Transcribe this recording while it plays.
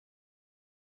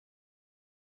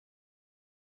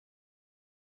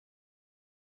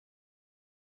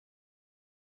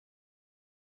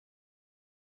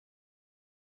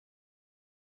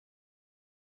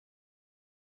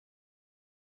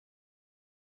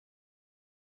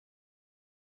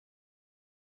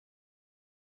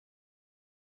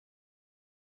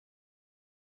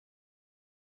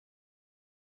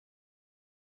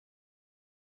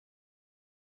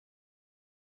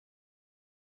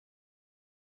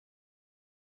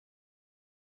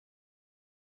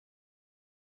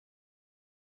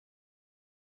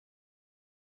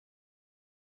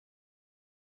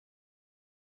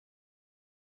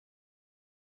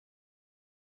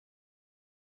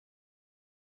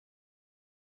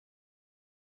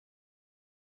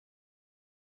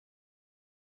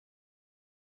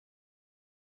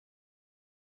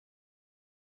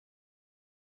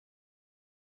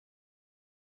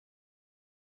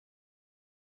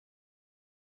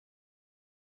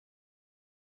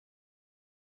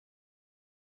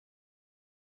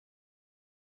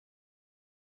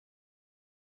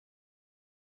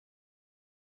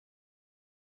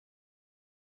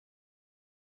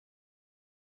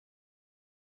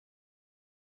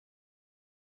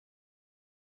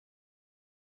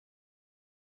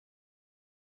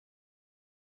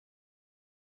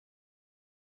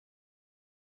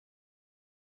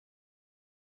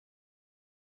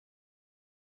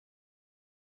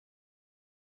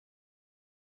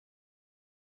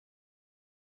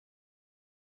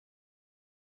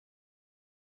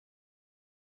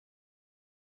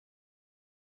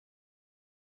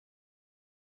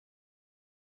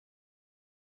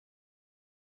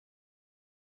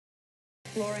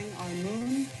exploring our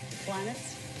moon,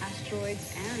 planets,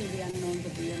 asteroids, and the unknowns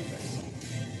of the universe.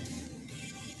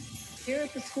 Here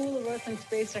at the School of Earth and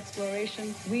Space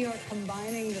Exploration, we are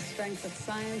combining the strength of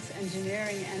science,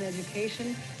 engineering, and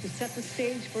education to set the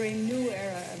stage for a new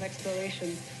era of exploration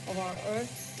of our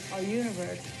Earth, our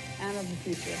universe, and of the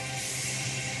future.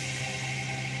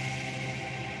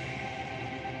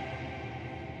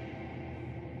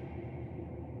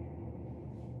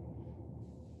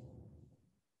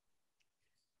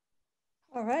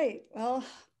 All right, well,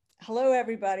 hello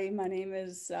everybody. My name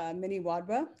is Minnie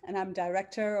Wadhwa, and I'm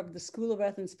Director of the School of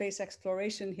Earth and Space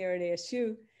Exploration here at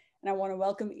ASU. And I want to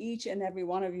welcome each and every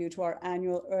one of you to our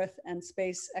annual Earth and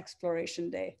Space Exploration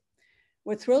Day.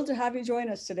 We're thrilled to have you join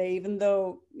us today, even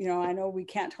though, I know we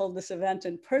can't hold this event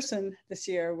in person this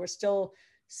year. We're still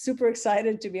super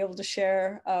excited to be able to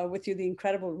share with you the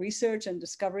incredible research and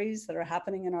discoveries that are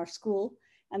happening in our school,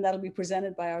 and that'll be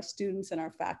presented by our students and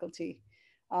our faculty.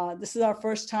 This is our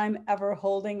first time ever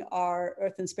holding our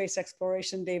Earth and Space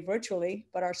Exploration Day virtually,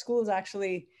 but our school is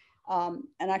actually, and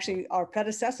actually our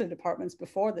predecessor departments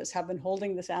before this have been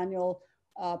holding this annual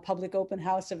public open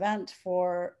house event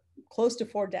for close to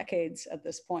 4 decades at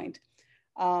this point.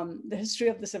 The history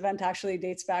of this event actually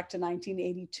dates back to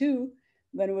 1982,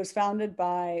 when it was founded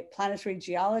by planetary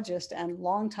geologist and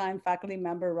longtime faculty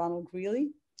member Ronald Greeley.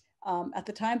 At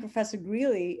the time, Professor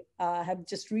Greeley had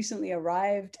just recently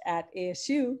arrived at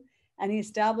ASU, and he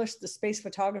established the Space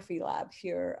Photography Lab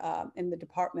here in the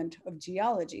Department of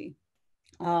Geology.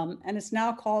 And it's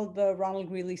now called the Ronald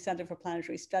Greeley Center for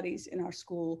Planetary Studies in our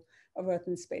School of Earth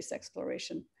and Space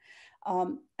Exploration.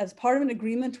 As part of an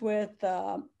agreement with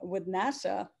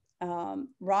NASA,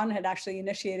 Ron had actually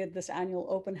initiated this annual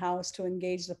open house to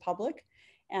engage the public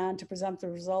and to present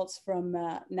the results from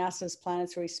NASA's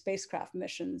planetary spacecraft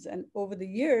missions. And over the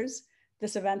years,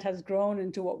 this event has grown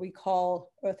into what we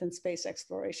call Earth and Space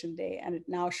Exploration Day, and it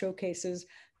now showcases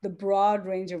the broad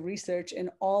range of research in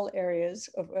all areas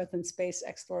of Earth and space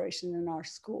exploration in our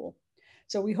school.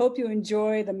 So we hope you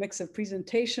enjoy the mix of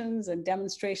presentations and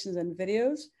demonstrations and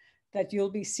videos that you'll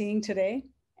be seeing today.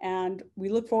 And we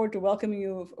look forward to welcoming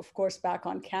you, of course, back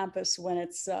on campus when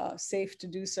it's safe to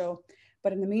do so.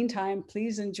 But in the meantime,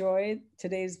 please enjoy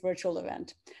today's virtual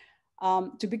event.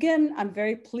 To begin, I'm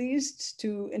very pleased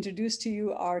to introduce to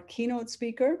you our keynote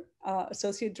speaker,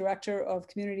 Associate Director of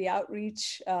Community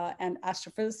Outreach and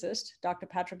astrophysicist, Dr.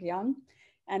 Patrick Young.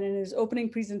 And in his opening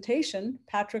presentation,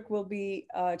 Patrick will be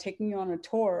taking you on a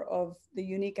tour of the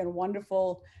unique and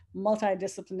wonderful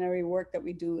multidisciplinary work that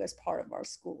we do as part of our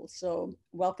school. So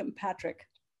welcome, Patrick.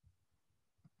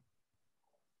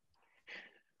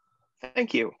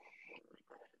 Thank you.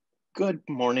 Good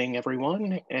morning,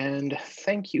 everyone, and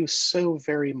thank you so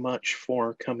very much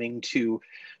for coming to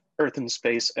Earth and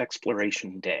Space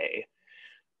Exploration Day.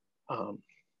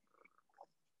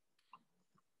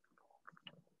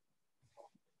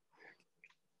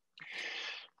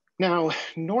 Now,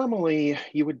 normally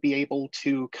you would be able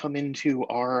to come into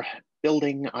our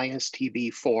building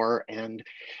ISTB4 and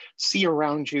see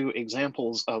around you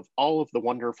examples of all of the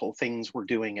wonderful things we're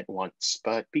doing at once.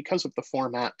 But because of the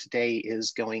format, today is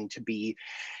going to be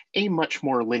a much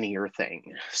more linear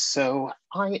thing. So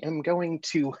I am going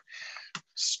to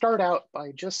start out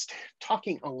by just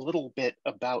talking a little bit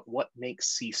about what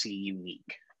makes CC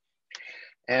unique.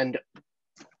 And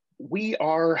we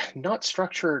are not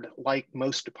structured like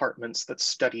most departments that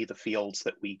study the fields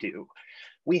that we do.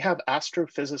 We have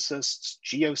astrophysicists,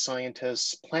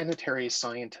 geoscientists, planetary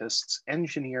scientists,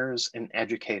 engineers, and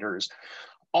educators,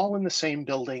 all in the same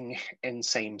building and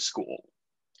same school.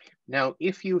 Now,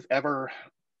 if you've ever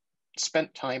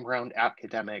spent time around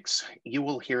academics, you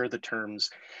will hear the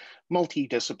terms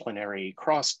multidisciplinary,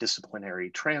 cross-disciplinary,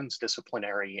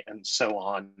 transdisciplinary, and so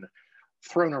on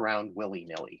thrown around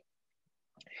willy-nilly.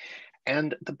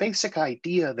 And the basic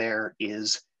idea there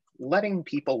is letting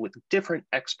people with different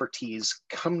expertise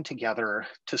come together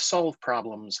to solve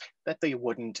problems that they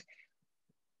wouldn't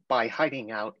by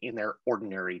hiding out in their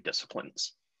ordinary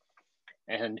disciplines.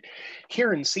 And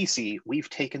here in CC, we've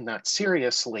taken that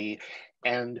seriously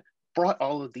and brought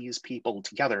all of these people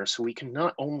together so we can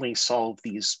not only solve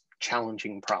these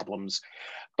challenging problems,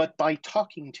 but by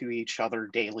talking to each other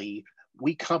daily,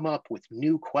 we come up with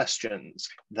new questions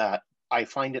that I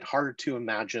find it hard to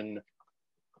imagine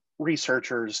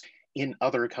researchers in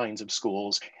other kinds of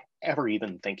schools ever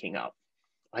even thinking of.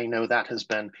 I know that has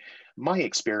been my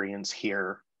experience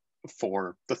here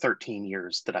for the 13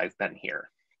 years that I've been here.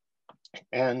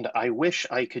 And I wish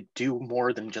I could do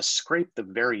more than just scrape the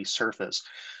very surface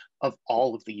of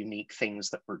all of the unique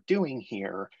things that we're doing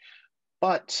here.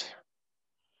 But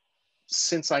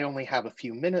since I only have a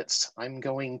few minutes, I'm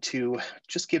going to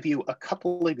just give you a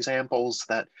couple examples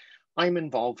that I'm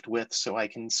involved with so I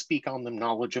can speak on them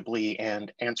knowledgeably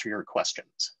and answer your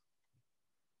questions.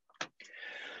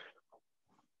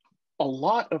 A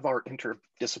lot of our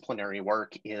interdisciplinary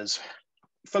work is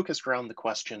focused around the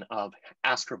question of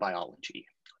astrobiology,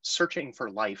 searching for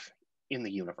life in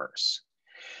the universe.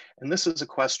 And this is a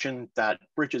question that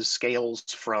bridges scales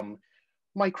from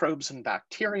microbes and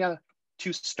bacteria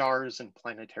to stars and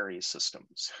planetary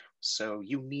systems. So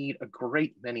you need a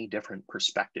great many different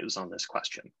perspectives on this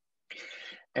question.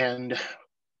 And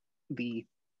the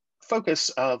focus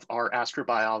of our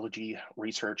astrobiology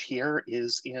research here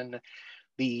is in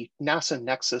the NASA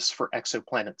Nexus for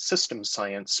Exoplanet System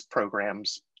Science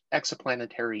programs,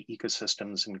 Exoplanetary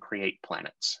Ecosystems and Create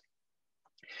Planets.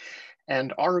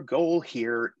 And our goal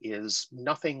here is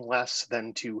nothing less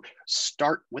than to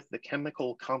start with the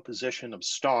chemical composition of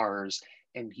stars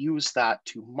and use that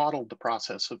to model the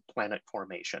process of planet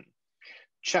formation.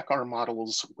 Check our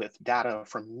models with data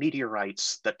from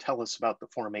meteorites that tell us about the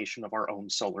formation of our own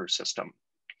solar system.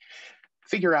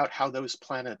 Figure out how those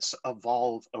planets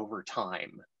evolve over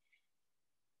time.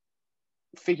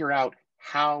 Figure out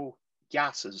how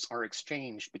gases are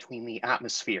exchanged between the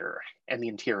atmosphere and the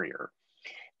interior.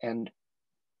 And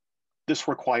this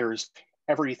requires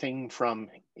everything from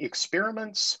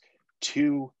experiments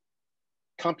to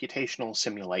computational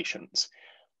simulations,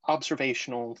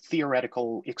 observational,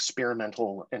 theoretical,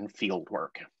 experimental, and field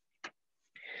work.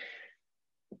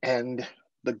 And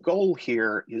the goal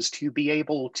here is to be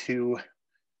able to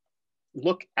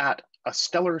look at a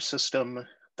stellar system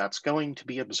that's going to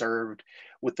be observed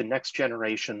with the next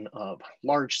generation of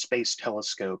large space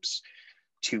telescopes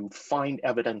to find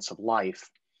evidence of life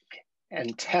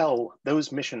and tell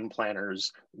those mission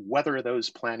planners whether those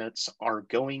planets are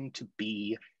going to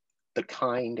be the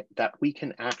kind that we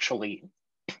can actually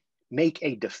make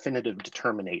a definitive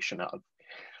determination of.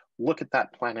 Look at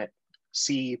that planet,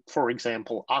 see, for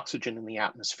example, oxygen in the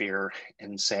atmosphere,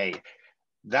 and say,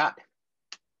 that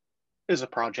is a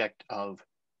product of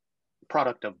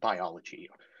biology,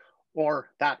 or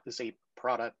that is a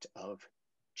product of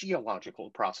geological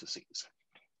processes.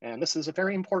 And this is a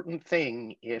very important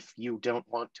thing if you don't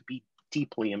want to be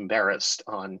deeply embarrassed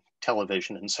on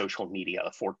television and social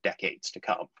media for decades to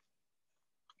come.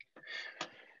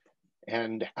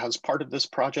 And as part of this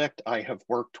project, I have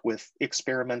worked with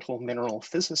experimental mineral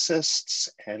physicists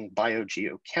and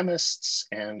biogeochemists,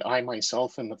 and I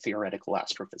myself am a theoretical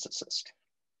astrophysicist.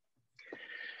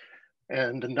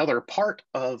 And another part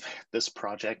of this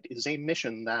project is a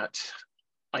mission that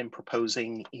I'm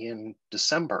proposing in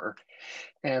December.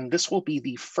 And this will be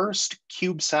the first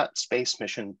CubeSat space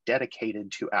mission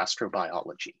dedicated to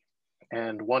astrobiology.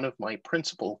 And one of my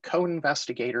principal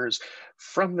co-investigators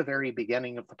from the very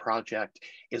beginning of the project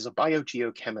is a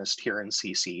biogeochemist here in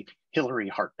CC, Hilary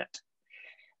Hartnett.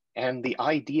 And the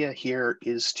idea here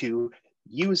is to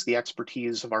use the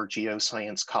expertise of our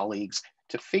geoscience colleagues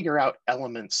to figure out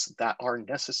elements that are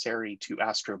necessary to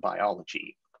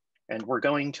astrobiology. And we're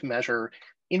going to measure,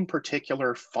 in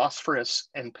particular, phosphorus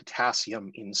and potassium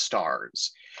in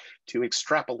stars to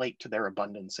extrapolate to their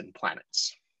abundance in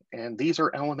planets. And these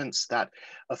are elements that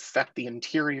affect the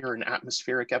interior and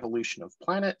atmospheric evolution of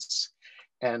planets.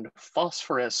 And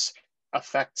phosphorus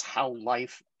affects how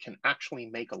life can actually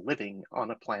make a living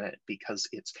on a planet because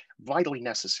it's vitally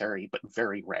necessary, but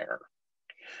very rare.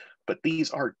 But these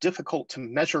are difficult to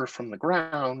measure from the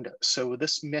ground, so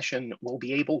this mission will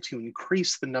be able to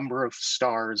increase the number of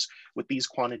stars with these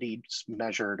quantities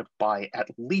measured by at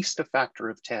least a factor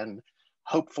of 10,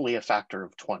 hopefully a factor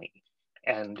of 20,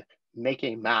 and make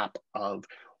a map of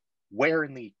where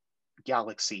in the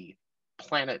galaxy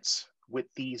planets with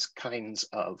these kinds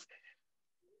of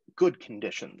good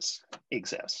conditions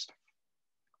exist.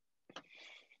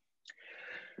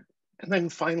 And then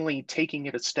finally, taking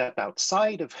it a step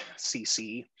outside of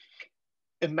CC,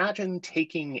 imagine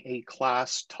taking a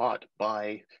class taught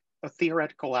by a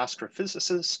theoretical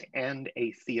astrophysicist and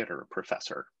a theater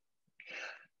professor.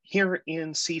 Here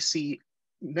in CC,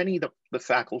 many of the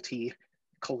faculty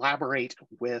collaborate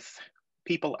with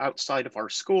people outside of our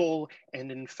school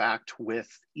and in fact with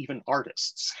even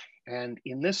artists. And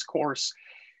in this course,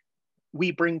 we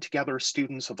bring together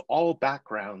students of all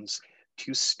backgrounds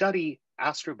to study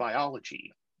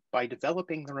astrobiology by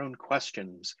developing their own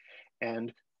questions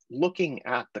and looking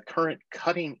at the current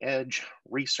cutting edge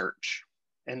research,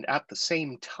 and at the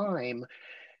same time,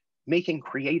 making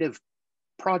creative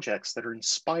projects that are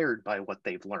inspired by what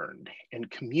they've learned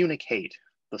and communicate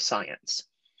the science.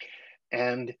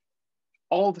 And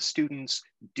all the students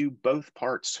do both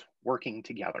parts working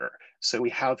together. So we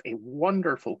have a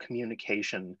wonderful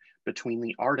communication between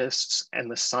the artists and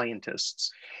the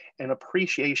scientists, an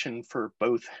appreciation for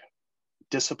both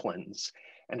disciplines.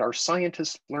 And our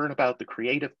scientists learn about the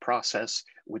creative process,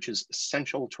 which is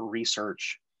essential to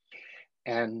research.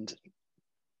 And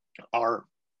our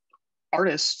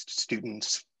artist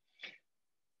students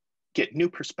get new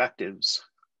perspectives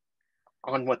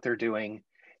on what they're doing,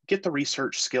 get the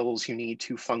research skills you need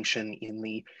to function in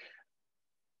the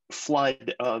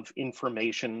flood of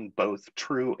information, both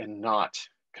true and not,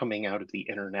 coming out of the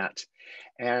internet,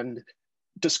 and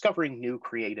discovering new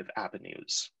creative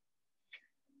avenues.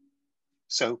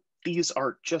 So these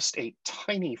are just a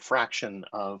tiny fraction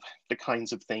of the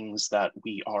kinds of things that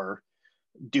we are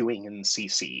doing in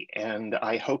CC. And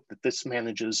I hope that this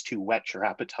manages to whet your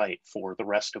appetite for the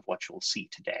rest of what you'll see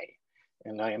today.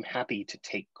 And I am happy to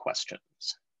take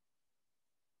questions.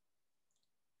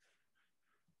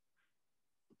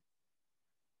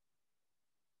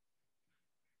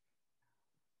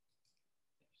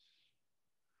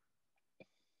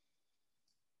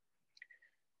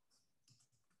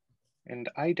 And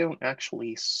I don't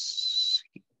actually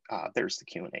see, there's the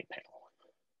Q&A panel.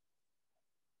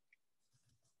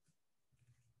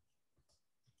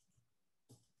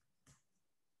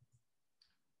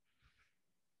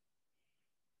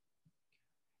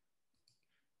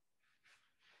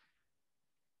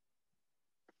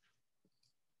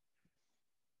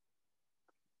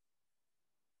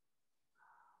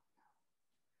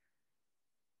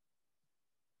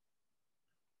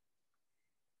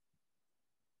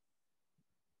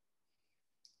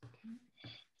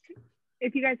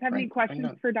 If you guys have any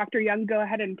questions for Dr. Young, go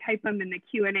ahead and type them in the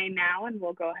Q&A now, and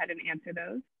we'll go ahead and answer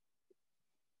those.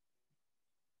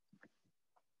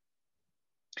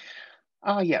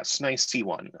 Yes, nice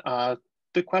C1.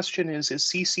 The question is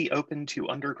CC open to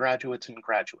undergraduates and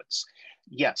graduates?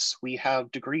 Yes, we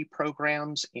have degree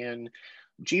programs in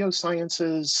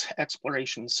geosciences,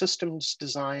 exploration systems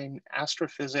design,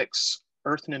 astrophysics,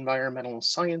 earth and environmental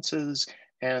sciences,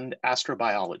 and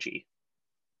astrobiology.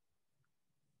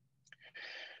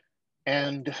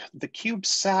 And the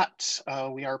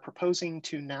CubeSat, we are proposing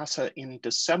to NASA in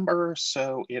December.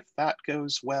 So if that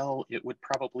goes well, it would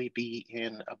probably be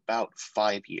in about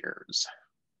 5 years.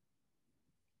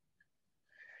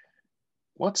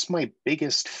 What's my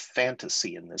biggest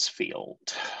fantasy in this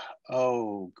field?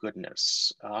 Oh,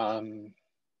 goodness.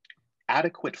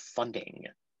 Adequate funding.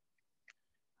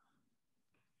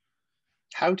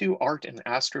 How do art and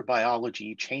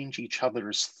astrobiology change each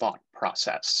other's thought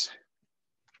process?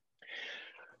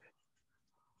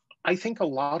 I think a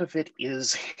lot of it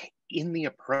is in the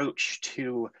approach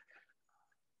to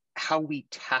how we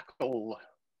tackle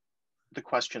the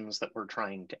questions that we're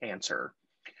trying to answer.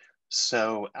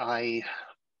 So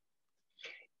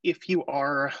if you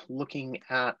are looking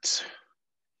at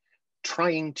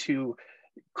trying to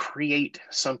create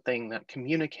something that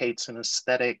communicates an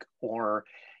aesthetic or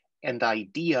an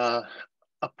idea,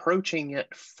 approaching it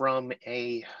from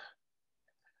a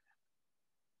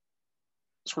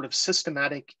sort of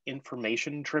systematic,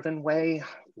 information-driven way,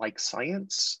 like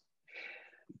science,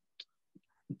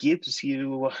 gives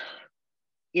you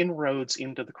inroads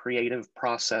into the creative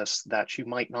process that you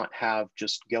might not have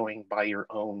just going by your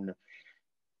own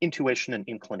intuition and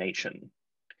inclination.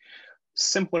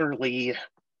 Similarly,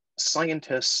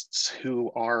 scientists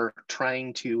who are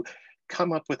trying to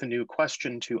come up with a new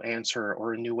question to answer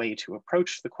or a new way to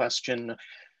approach the question,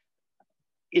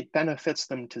 it benefits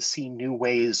them to see new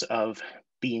ways of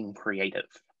being creative.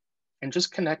 And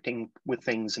just connecting with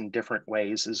things in different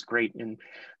ways is great in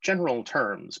general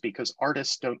terms, because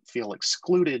artists don't feel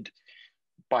excluded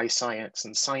by science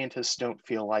and scientists don't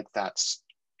feel like that's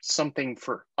something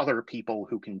for other people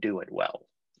who can do it well.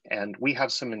 And we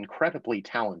have some incredibly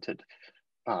talented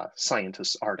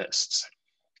scientist artists,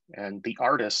 and the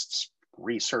artists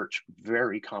research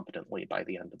very competently by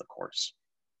the end of the course.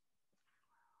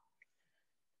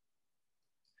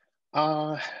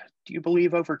 Do you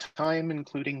believe over time,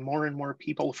 including more and more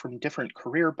people from different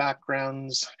career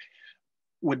backgrounds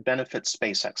would benefit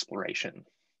space exploration?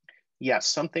 Yes,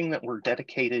 something that we're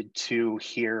dedicated to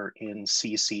here in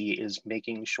CC is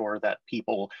making sure that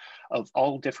people of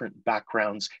all different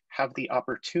backgrounds have the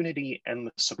opportunity and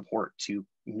the support to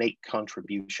make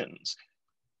contributions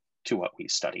to what we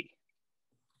study.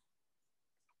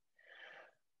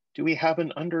 Do we have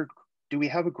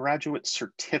a graduate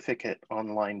certificate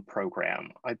online program?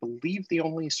 I believe the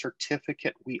only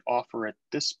certificate we offer at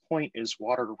this point is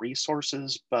water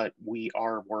resources, but we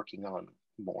are working on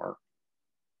more.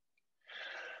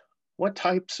 What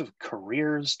types of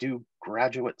careers do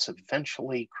graduates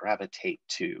eventually gravitate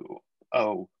to?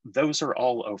 oh, those are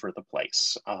all over the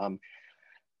place.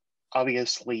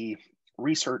 Obviously,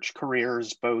 research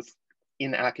careers, both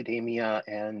in academia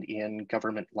and in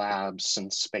government labs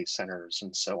and space centers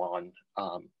and so on,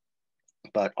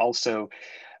 but also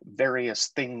various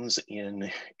things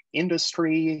in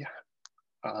industry,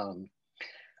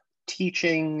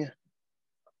 teaching,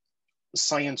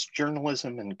 science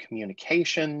journalism and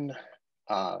communication.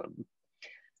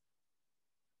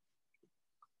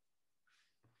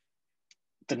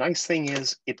 The nice thing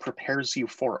is it prepares you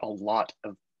for a lot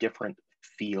of different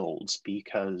fields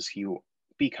because you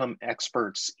become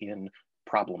experts in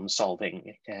problem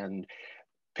solving and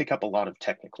pick up a lot of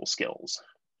technical skills.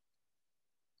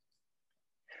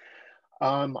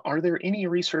 Are there any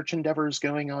research endeavors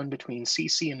going on between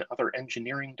CC and other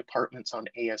engineering departments on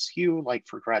ASU, like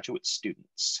for graduate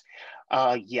students?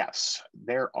 Yes,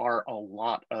 there are a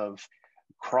lot of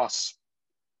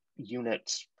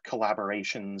cross-unit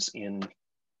collaborations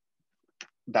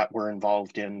that we're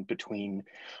involved in between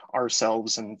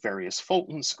ourselves and various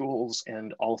Fulton schools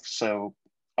and also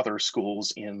other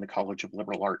schools in the College of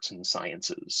Liberal Arts and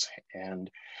Sciences. And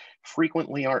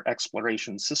frequently our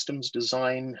exploration systems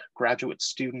design graduate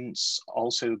students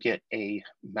also get a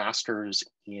master's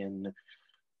in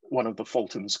one of the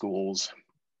Fulton schools,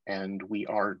 and we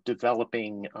are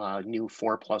developing new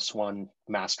 4+1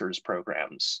 master's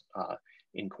programs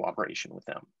in cooperation with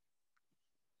them.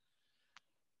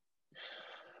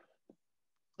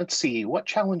 Let's see, what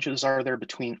challenges are there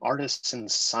between artists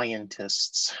and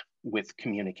scientists with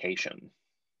communication?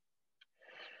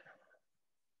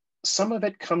 Some of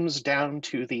it comes down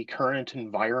to the current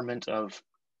environment of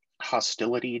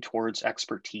hostility towards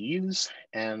expertise,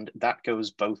 and that goes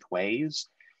both ways.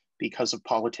 Because of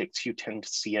politics, you tend to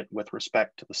see it with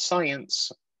respect to the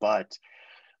science, but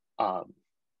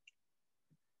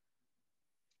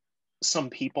some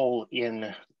people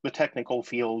in the technical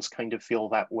fields kind of feel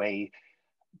that way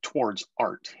towards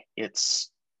art. It's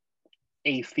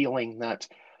a feeling that,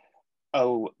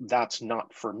 oh, that's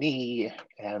not for me,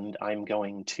 and I'm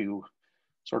going to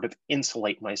sort of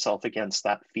insulate myself against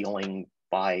that feeling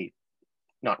by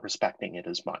not respecting it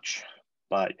as much.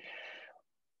 But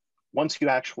once you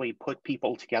actually put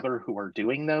people together who are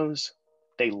doing those,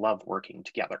 they love working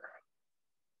together.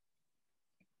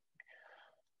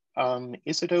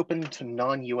 Is it open to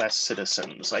non-US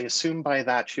citizens? I assume by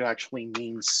that you actually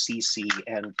mean CC,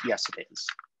 and yes, it is.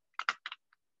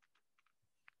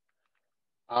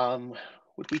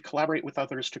 Would we collaborate with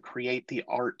others to create the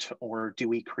art, or do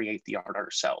we create the art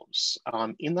ourselves?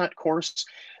 In that course,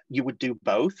 you would do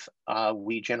both.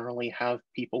 We generally have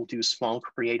people do small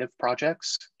creative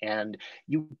projects, and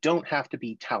you don't have to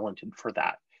be talented for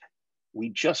that. We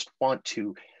just want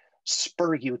to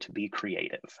spur you to be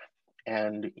creative.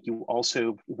 And you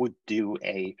also would do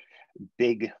a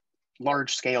big,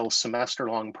 large-scale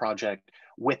semester-long project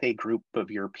with a group of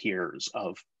your peers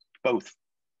of both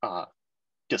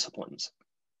disciplines.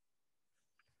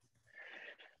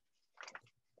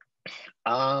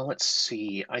 Let's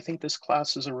see, I think this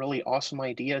class is a really awesome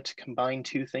idea to combine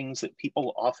two things that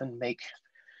people often make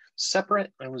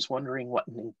separate. I was wondering what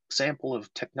an example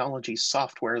of technology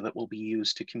software that will be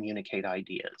used to communicate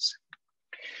ideas.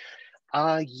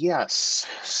 Yes,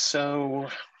 so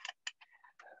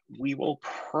we will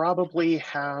probably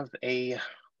have a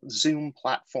Zoom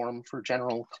platform for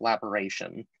general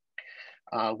collaboration.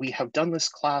 We have done this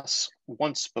class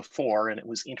once before, and it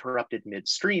was interrupted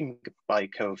midstream by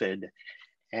COVID.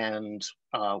 And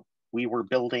we were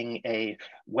building a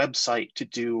website to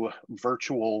do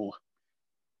virtual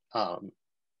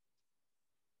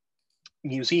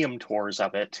museum tours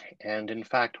of it. And in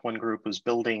fact, one group was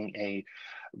building a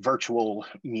virtual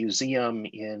museum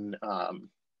in, I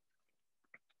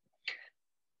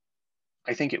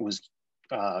think it was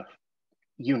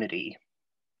Unity.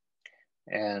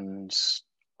 And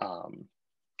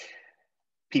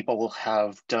people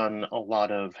have done a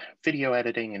lot of video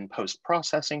editing and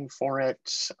post-processing for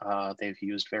it. They've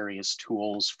used various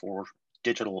tools for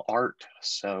digital art.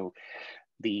 So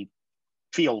the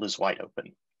field is wide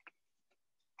open.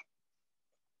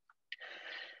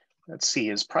 Let's see,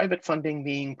 is private funding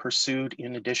being pursued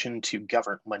in addition to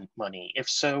government money? If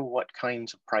so, what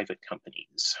kinds of private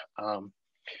companies?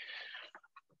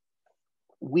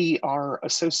 We are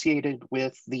associated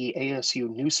with the ASU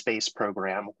New Space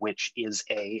program, which is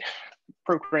a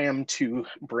program to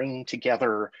bring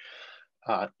together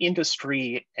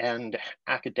industry and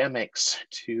academics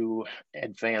to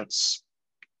advance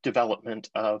development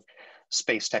of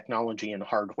space technology and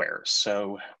hardware.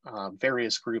 So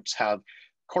various groups have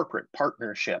corporate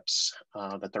partnerships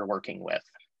that they're working with.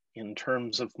 In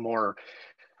terms of more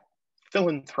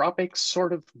philanthropic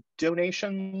sort of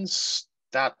donations,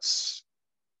 that's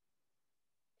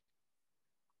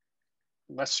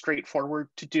less straightforward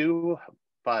to do.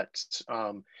 But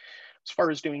as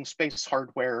far as doing space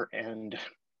hardware and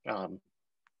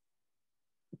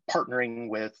partnering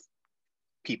with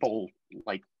people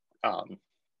like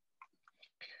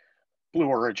Blue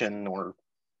Origin or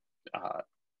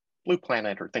Blue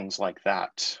Planet or things like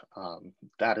that,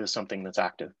 that is something that's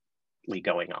actively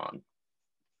going on.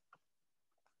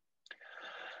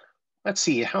 Let's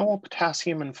see, how will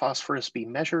potassium and phosphorus be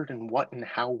measured, and what and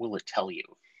how will it tell you?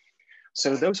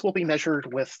 So those will be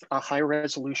measured with a high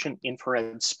resolution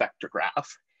infrared spectrograph.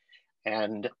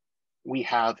 And we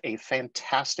have a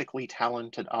fantastically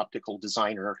talented optical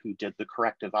designer who did the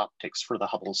corrective optics for the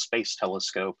Hubble Space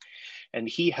Telescope. And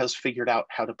he has figured out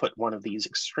how to put one of these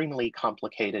extremely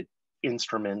complicated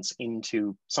instruments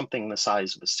into something the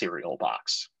size of a cereal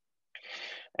box.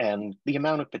 And the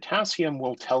amount of potassium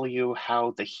will tell you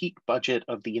how the heat budget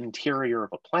of the interior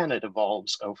of a planet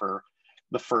evolves over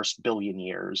the first billion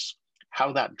years,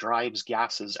 how that drives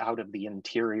gases out of the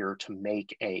interior to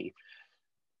make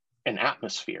an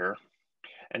atmosphere.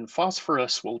 And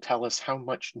phosphorus will tell us how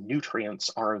much nutrients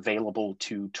are available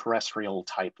to terrestrial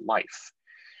type life.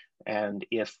 And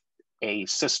if a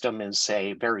system is,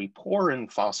 say, very poor in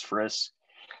phosphorus,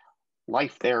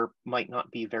 life there might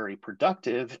not be very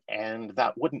productive, and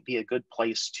that wouldn't be a good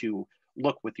place to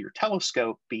look with your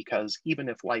telescope, because even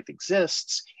if life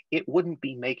exists, it wouldn't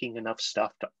be making enough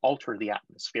stuff to alter the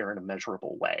atmosphere in a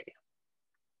measurable way.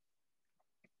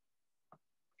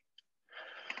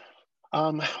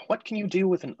 What can you do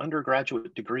with an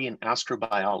undergraduate degree in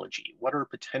astrobiology? What are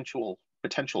potential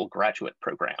graduate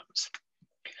programs?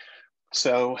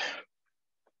 So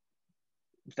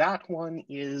that one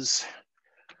is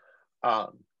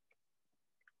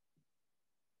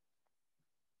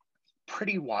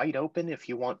pretty wide open if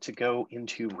you want to go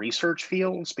into research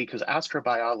fields, because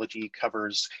astrobiology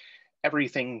covers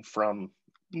everything from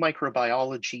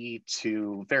microbiology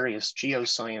to various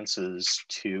geosciences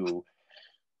to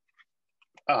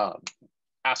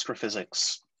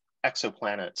astrophysics,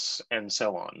 exoplanets, and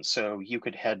so on. So you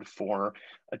could head for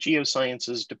a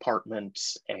geosciences department,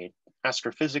 a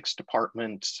astrophysics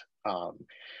department.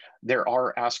 There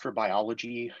are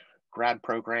astrobiology grad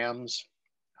programs.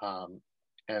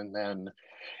 And then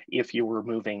if you were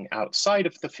moving outside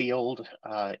of the field,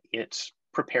 it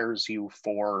prepares you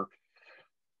for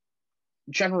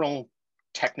general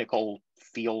technical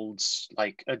fields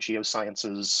like a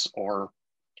geosciences or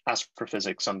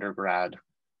astrophysics undergrad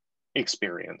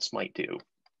experience might do.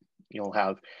 You'll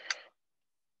have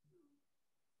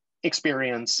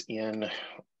experience in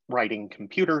writing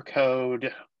computer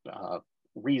code,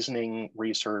 reasoning,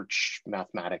 research,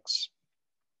 mathematics.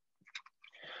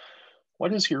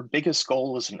 What is your biggest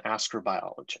goal as an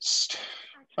astrobiologist?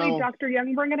 Actually, Dr.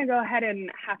 Young, we're going to go ahead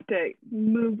and have to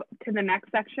move to the next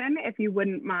section, if you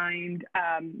wouldn't mind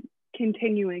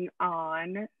continuing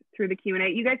on through the Q&A.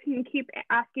 You guys can keep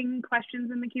asking questions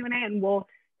in the Q&A, and we'll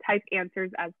type answers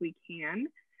as we can.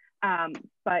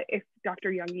 But if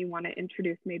Dr. Young, you want to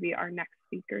introduce maybe our next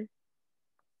speaker.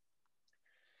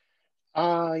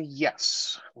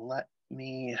 Yes, let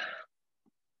me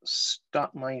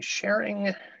stop my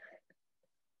sharing.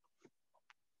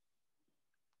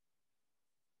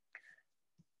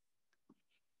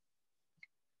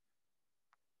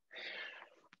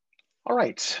 All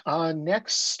right,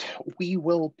 next we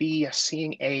will be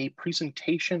seeing a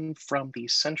presentation from the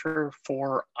Center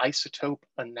for Isotope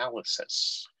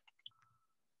Analysis.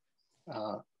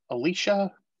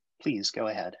 Alicia, please go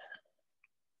ahead.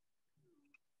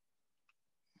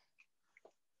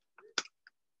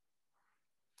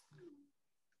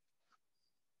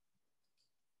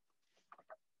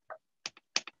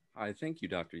 Hi, thank you,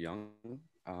 Dr. Young.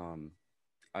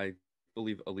 I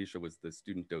believe Alicia was the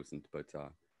student docent, but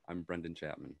I'm Brendan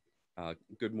Chapman.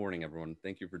 Good morning, everyone.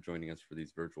 Thank you for joining us for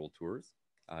these virtual tours.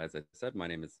 As I said, my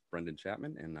name is Brendan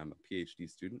Chapman, and I'm a PhD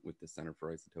student with the Center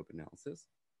for Isotope Analysis.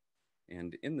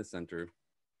 And in the center,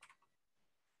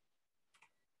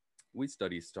 we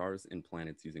study stars and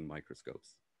planets using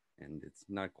microscopes. And it's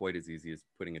not quite as easy as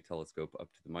putting a telescope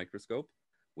up to the microscope.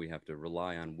 We have to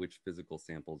rely on which physical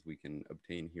samples we can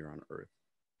obtain here on Earth.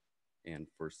 And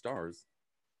for stars,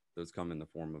 those come in the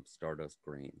form of stardust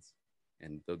grains.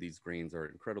 And though these grains are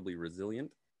incredibly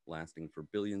resilient, lasting for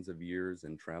billions of years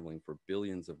and traveling for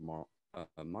billions of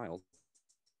miles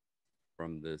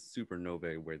from the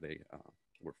supernovae where they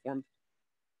were formed,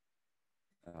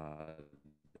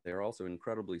 they're also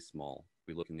incredibly small. If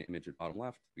we look in the image at bottom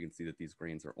left, we can see that these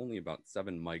grains are only about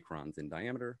 7 microns in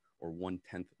diameter, or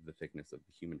 1/10 the thickness of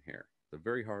the human hair. So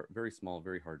very small,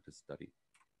 very hard to study.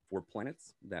 For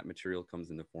planets, that material comes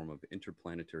in the form of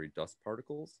interplanetary dust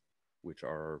particles, which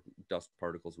are dust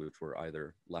particles which were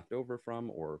either left over from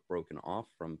or broken off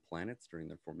from planets during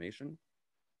their formation,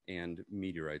 and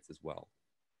meteorites as well.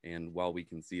 And while we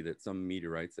can see that some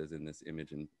meteorites, as in this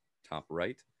image in top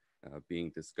right,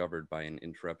 being discovered by an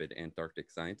intrepid Antarctic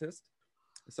scientist,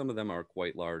 some of them are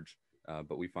quite large,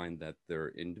 but we find that their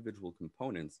individual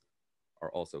components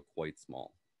are also quite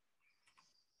small.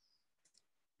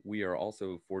 We are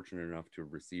also fortunate enough to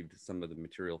have received some of the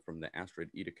material from the asteroid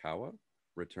Itokawa,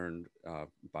 returned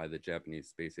by the Japanese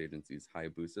Space Agency's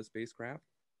Hayabusa spacecraft.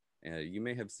 You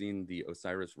may have seen the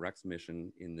OSIRIS-REx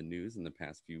mission in the news in the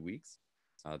past few weeks,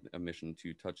 a mission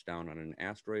to touch down on an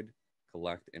asteroid,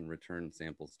 collect and return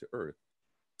samples to Earth.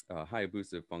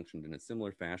 Hayabusa functioned in a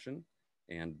similar fashion,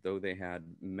 and though they had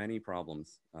many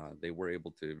problems, they were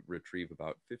able to retrieve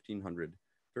about 1,500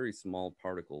 very small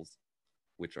particles,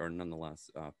 which are nonetheless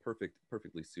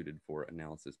perfectly suited for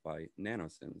analysis by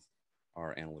NanoSIMS,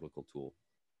 our analytical tool.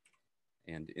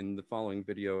 And in the following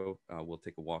video, we'll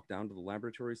take a walk down to the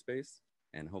laboratory space,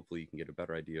 and hopefully you can get a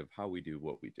better idea of how we do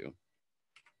what we do.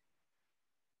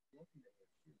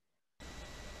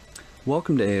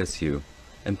 Welcome to ASU,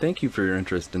 and thank you for your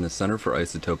interest in the Center for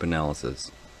Isotope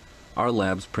Analysis. Our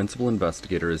lab's principal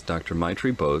investigator is Dr.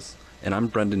 Maitri Bose, and I'm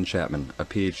Brendan Chapman, a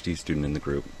PhD student in the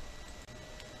group.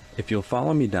 If you'll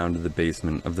follow me down to the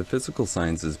basement of the Physical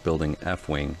Sciences Building F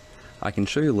Wing, I can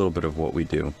show you a little bit of what we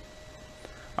do.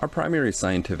 Our primary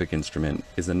scientific instrument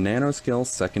is a nanoscale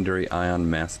secondary ion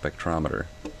mass spectrometer,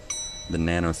 the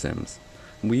NanoSIMS.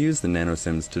 We use the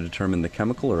NanoSIMS to determine the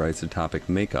chemical or isotopic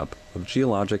makeup of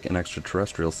geologic and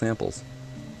extraterrestrial samples.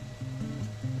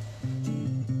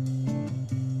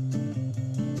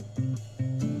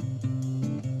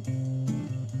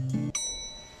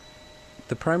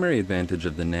 The primary advantage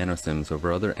of the NanoSIMS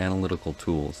over other analytical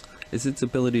tools is its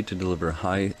ability to deliver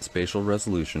high spatial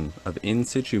resolution of in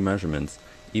situ measurements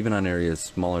even on areas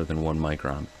smaller than 1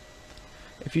 micron.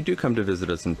 If you do come to visit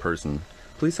us in person,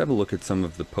 please have a look at some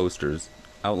of the posters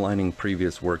outlining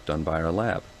previous work done by our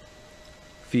lab.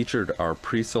 Featured are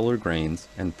pre-solar grains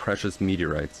and precious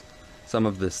meteorites, some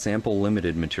of the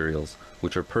sample-limited materials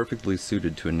which are perfectly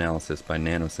suited to analysis by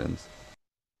NanoSIMS.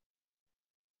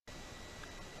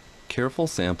 Careful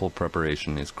sample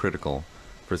preparation is critical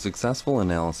for successful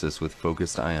analysis with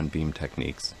focused ion beam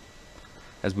techniques.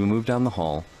 As we move down the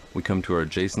hall, we come to our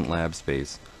adjacent lab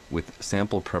space with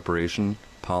sample preparation,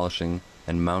 polishing,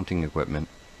 and mounting equipment,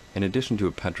 in addition to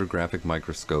a petrographic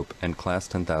microscope and Class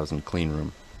 10,000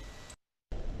 cleanroom.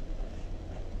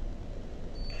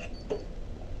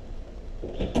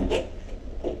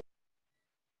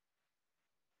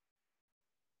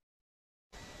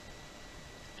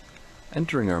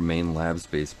 Entering our main lab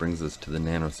space brings us to the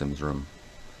NanoSIMS room.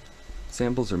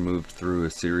 Samples are moved through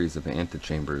a series of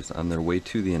antechambers on their way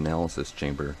to the analysis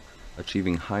chamber,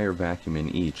 achieving higher vacuum in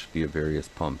each via various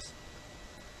pumps.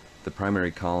 The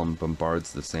primary column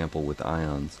bombards the sample with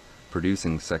ions,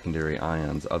 producing secondary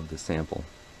ions of the sample.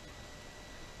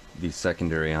 These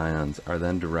secondary ions are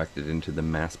then directed into the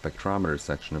mass spectrometer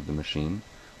section of the machine,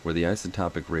 where the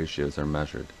isotopic ratios are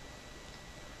measured.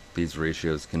 These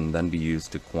ratios can then be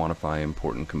used to quantify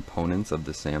important components of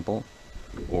the sample,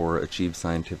 or achieve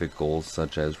scientific goals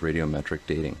such as radiometric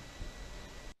dating.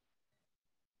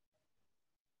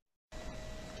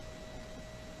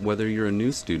 Whether you're a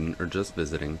new student or just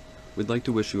visiting, we'd like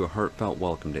to wish you a heartfelt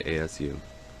welcome to ASU.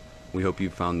 We hope you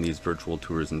found these virtual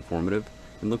tours informative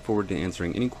and look forward to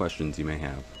answering any questions you may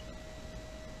have.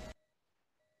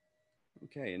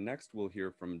 Okay, and next we'll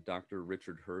hear from Dr.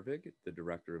 Richard Hervig, the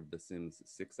director of the SIMS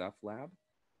 6F lab.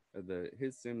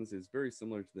 His SIMS is very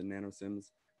similar to the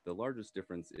NanoSIMS. The largest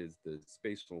difference is the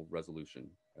spatial resolution.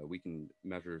 We can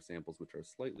measure samples which are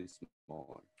slightly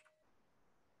smaller.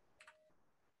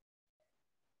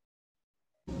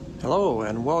 Hello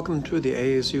and welcome to the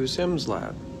ASU SIMS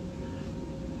lab.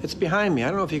 It's behind me. I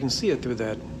don't know if you can see it through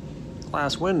that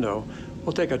glass window.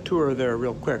 We'll take a tour there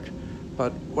real quick.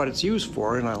 But what it's used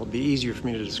for, and it'll be easier for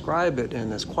me to describe it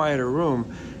in this quieter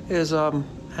room, is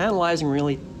analyzing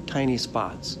really tiny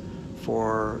spots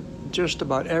for just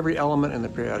about every element in the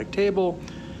periodic table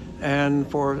and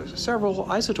for several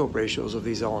isotope ratios of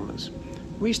these elements.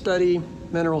 We study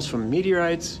minerals from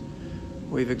meteorites.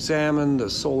 We've examined the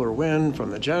solar wind from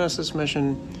the Genesis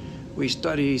mission. We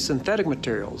study synthetic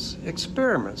materials,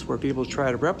 experiments where people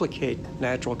try to replicate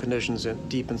natural conditions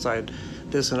deep inside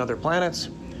this and other planets.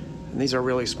 And these are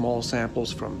really small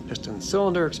samples from piston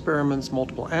cylinder experiments,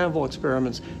 multiple anvil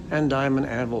experiments, and diamond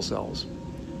anvil cells.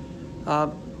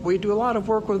 we do a lot of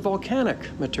work with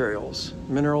volcanic materials,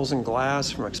 minerals and glass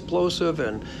from explosive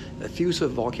and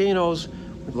effusive volcanoes.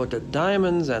 We've looked at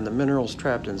diamonds and the minerals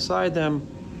trapped inside them.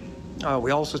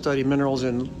 We also study minerals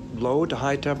in low to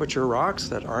high temperature rocks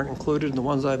that aren't included in the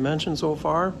ones I've mentioned so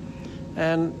far.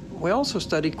 And we also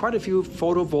studied quite a few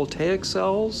photovoltaic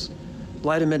cells,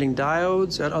 light-emitting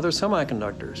diodes, and other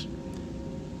semiconductors.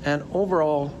 And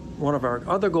overall, one of our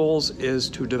other goals is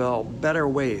to develop better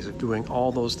ways of doing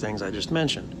all those things I just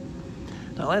mentioned.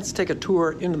 Now let's take a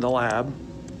tour into the lab.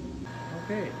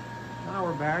 Okay, now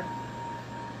we're back.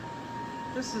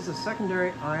 This is a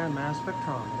secondary ion mass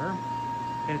spectrometer.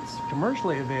 It's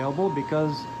commercially available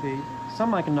because the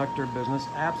semiconductor business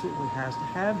absolutely has to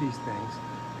have these things,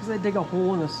 because they dig a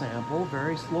hole in a sample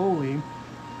very slowly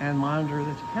and monitor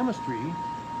the chemistry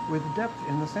with depth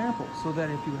in the sample, so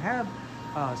that if you have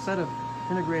a set of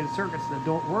integrated circuits that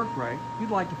don't work right, you'd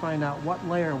like to find out what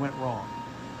layer went wrong.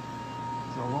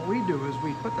 So what we do is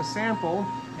we put the sample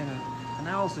in an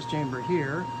analysis chamber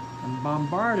here and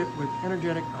bombard it with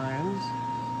energetic ions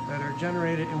that are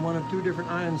generated in one of two different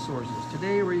ion sources.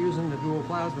 Today we're using the dual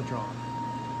plasmatron.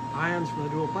 Ions from the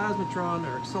dual plasmatron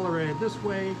are accelerated this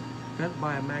way, bent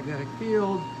by a magnetic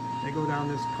field. They go down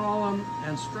this column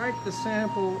and strike the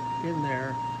sample in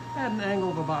there at an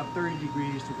angle of about 30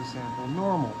 degrees to the sample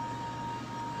normal.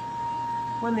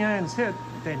 When the ions hit,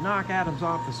 they knock atoms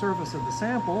off the surface of the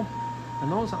sample,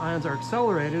 and those ions are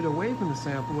accelerated away from the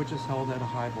sample, which is held at a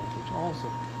high voltage also.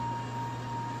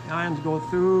 The ions go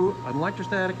through an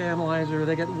electrostatic analyzer.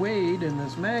 They get weighed in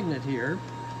this magnet here,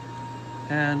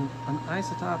 and an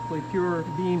isotopically pure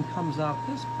beam comes out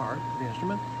this part of the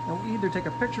instrument, and we either take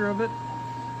a picture of it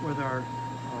with our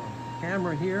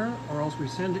camera here, or else we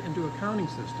send it into a counting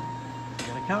system and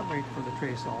get a count rate for the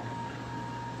trace element.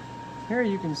 Here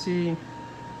you can see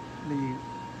the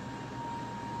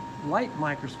light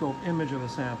microscope image of a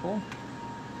sample.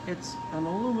 It's an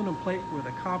aluminum plate with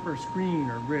a copper screen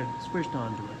or grid squished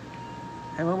onto it.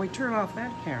 And when we turn off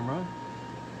that camera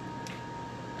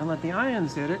and let the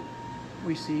ions hit it,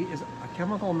 we see is a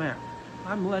chemical map.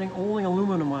 I'm letting only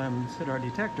aluminum ions hit our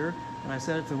detector, and I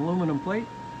said it's an aluminum plate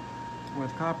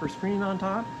with copper screen on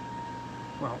top.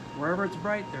 Well, wherever it's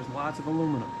bright, there's lots of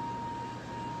aluminum.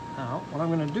 Now, what I'm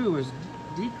going to do is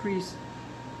decrease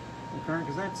the current,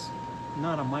 because that's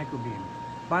not a microbeam.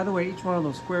 By the way, each one of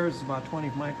those squares is about 20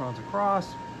 microns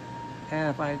across, and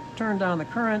if I turn down the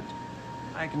current,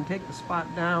 I can take the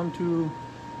spot down to,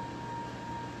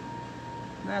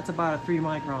 that's about a 3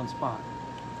 micron spot.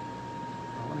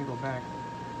 Now, let me go back.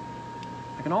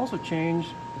 I can also change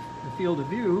the field of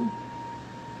view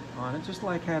on it, just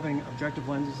like having objective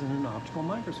lenses in an optical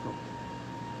microscope.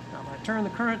 Now if I turn the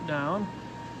current down,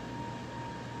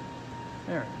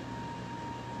 there.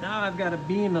 Now I've got a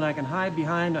beam that I can hide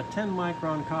behind a 10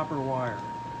 micron copper wire,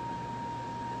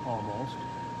 almost.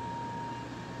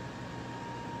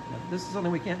 Now, this is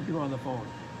something we can't do on the phone.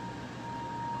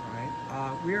 All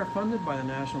right. We are funded by the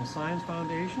National Science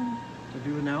Foundation to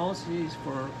do analyses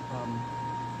for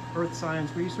earth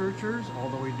science researchers,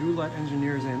 although we do let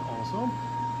engineers in also.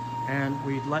 And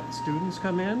we let students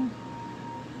come in.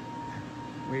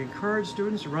 We encourage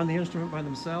students to run the instrument by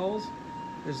themselves.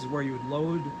 This is where you would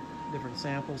load different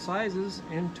sample sizes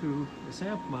into the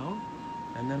sample mount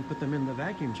and then put them in the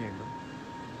vacuum chamber.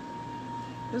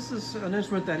 This is an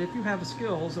instrument that if you have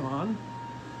skills on,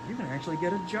 you can actually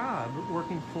get a job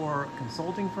working for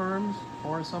consulting firms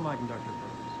or semiconductor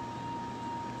firms.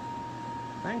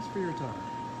 Thanks for your time.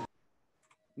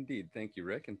 Indeed. Thank you,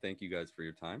 Rick, and thank you guys for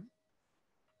your time.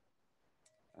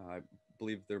 I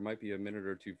believe there might be a minute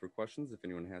or two for questions if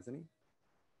anyone has any.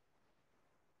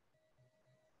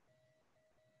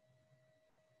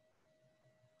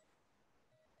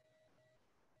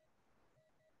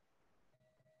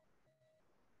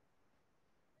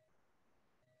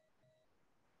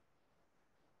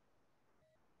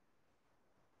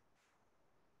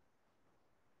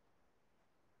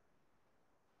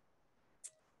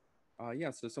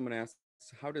 Yeah, so someone asks,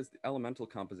 how does the elemental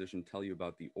composition tell you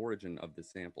about the origin of the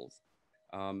samples?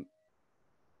 I'm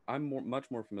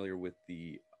much more familiar with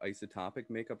the isotopic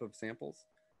makeup of samples,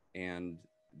 and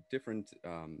different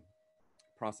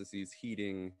processes,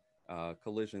 heating,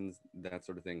 collisions, that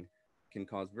sort of thing, can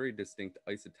cause very distinct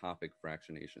isotopic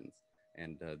fractionations.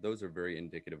 And those are very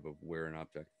indicative of where an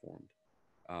object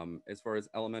formed. As far as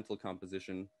elemental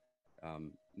composition,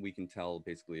 we can tell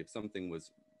basically if something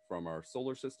was from our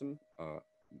solar system,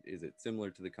 is it similar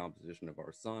to the composition of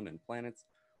our sun and planets,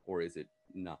 or is it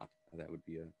not? That would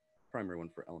be a primary one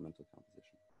for elemental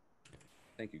composition.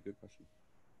 Thank you, good question.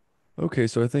 Okay,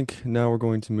 so I think now we're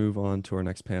going to move on to our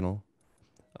next panel.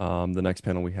 The next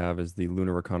panel we have is the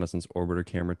Lunar Reconnaissance Orbiter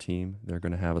Camera Team. They're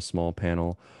going to have a small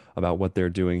panel about what they're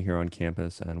doing here on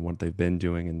campus and what they've been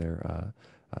doing in their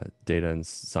data and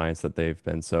science that they've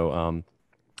been. So,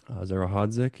 Zara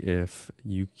Hodzik, if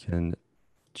you can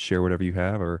share whatever you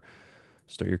have or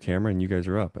start your camera, and you guys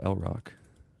are up. LRock.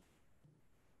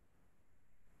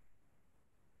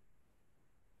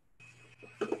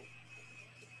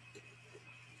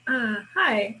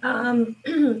 Hi, I'm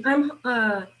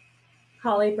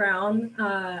Holly Brown.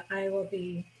 I will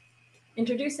be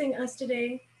introducing us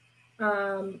today.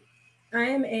 I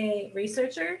am a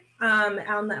researcher on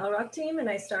the LRock team, and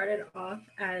I started off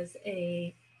as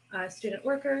a student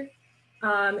worker,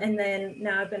 and then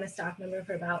now I've been a staff member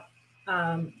for about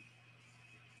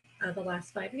the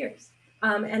last 5 years.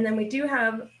 And then we do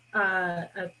have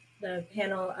the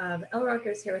panel of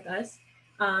LRockers here with us.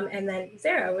 And then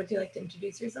Zara, would you like to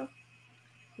introduce yourself?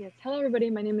 Yes, hello everybody.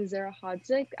 My name is Zara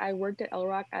Hodzik. I worked at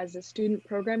LRock as a student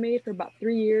program aide for about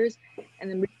 3 years, and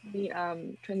then recently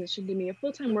transitioned to be a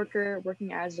full-time worker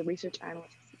working as a research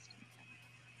analyst assistant.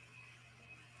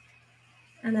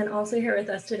 And then also here with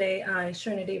us today,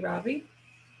 Srinidhi Ravi.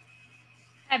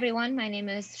 Hi everyone, my name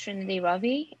is Srinidhi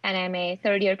Ravi, and I'm a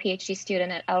third-year PhD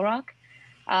student at LRock.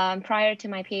 Prior to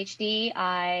my PhD,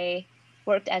 I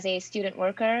worked as a student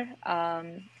worker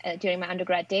during my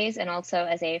undergrad days, and also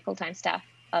as a full-time staff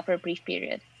for a brief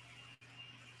period.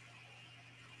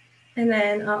 And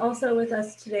then also with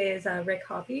us today is Rick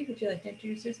Hoppy. Would you like to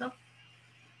introduce yourself?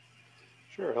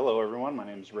 Sure. Hello, everyone. My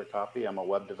name is Rick Hoppy. I'm a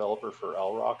web developer for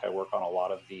LRock. I work on a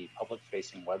lot of the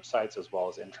public-facing websites as well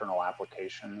as internal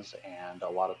applications and a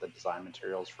lot of the design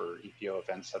materials for EPO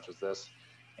events such as this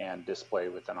and display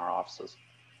within our offices.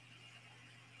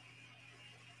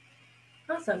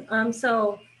 Awesome.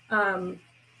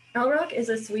 LRock is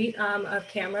a suite of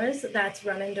cameras that's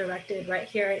run and directed right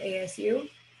here at ASU.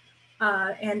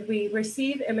 And we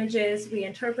receive images, we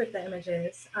interpret the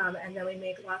images, and then we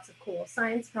make lots of cool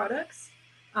science products,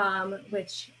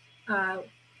 which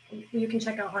you can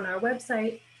check out on our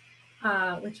website,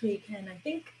 which we can, I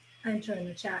think, enter in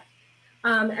the chat.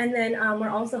 And then we're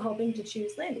also hoping to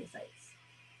choose landing sites.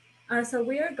 So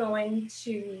we are going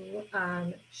to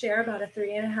share about a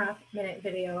 3.5-minute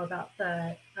video about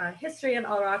the history of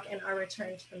LRock and our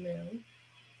return to the moon.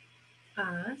 So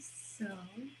let's see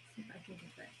if I can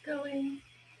get that going.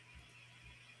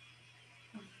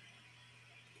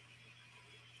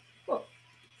 Cool.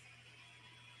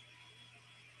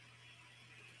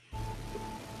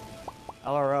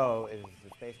 LRO is the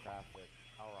spacecraft that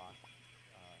LRock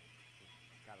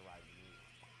got to ride the moon.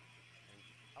 And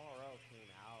LRO came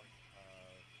out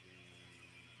of the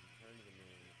return to the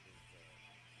moon, which is the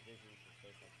vision for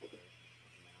space exploration that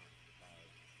was announced by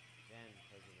then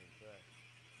President Bush.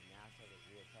 And NASA was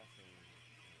reassessing,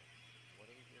 what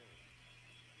are we doing?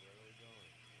 Where are we going?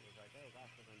 It was like, oh gosh,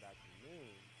 we're going back to the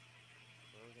moon.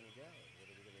 Where are we going to go?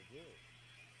 What are we going to do?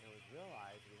 And it was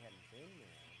realized we hadn't been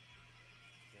there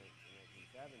since the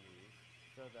 1970s.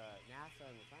 So the NASA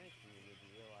and the science community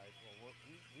realized, well,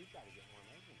 we've got to get more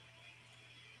measurements.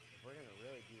 If we're going to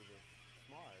really do this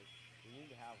smart, we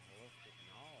need to have holistic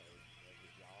knowledge of the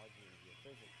geology and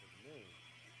geophysics of the moon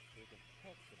so we can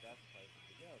pick the best places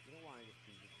to go. You don't want to just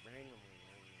be randomly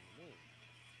landing on the moon.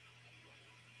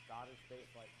 Goddard Space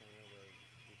Flight Center was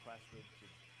requested to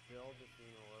build the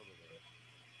lunar orbiter.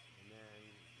 And then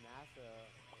NASA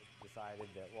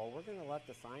decided that, well, we're going to let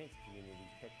the science community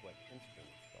pick what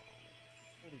instruments go on it.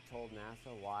 We told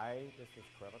NASA why this was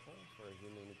critical for a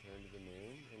human return to the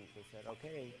moon, and they said,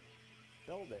 okay,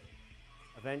 build it.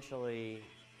 Eventually,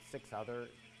 6 other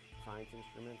science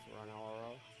instruments were on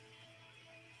LRO.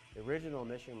 The original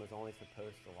mission was only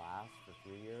supposed to last for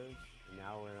 3 years, and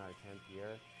now we're in our 10th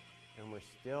year, and we're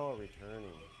still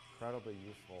returning incredibly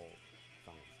useful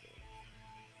science data.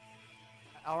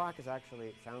 LRock is actually,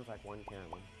 it sounds like one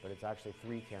camera, but it's actually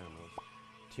 3 cameras.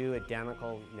 2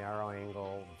 identical narrow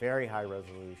angle, very high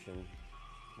resolution.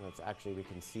 It's actually, we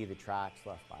can see the tracks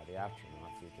left by the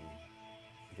astronauts, so you can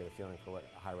get a feeling for what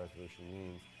high resolution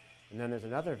means. And then there's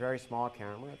another very small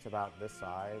camera. It's about this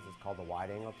size. It's called the wide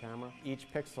angle camera. Each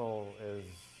pixel is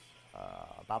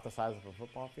about the size of a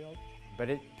football field, but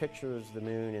it pictures the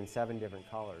moon in 7 different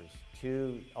colors,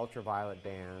 2 ultraviolet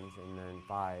bands, and then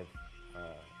 5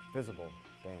 visible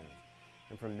bands.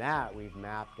 And from that, we've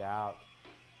mapped out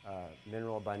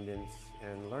mineral abundance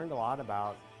and learned a lot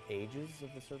about ages of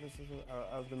the surface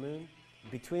of the moon.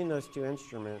 Between those 2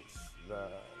 instruments,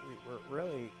 we're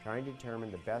really trying to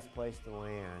determine the best place to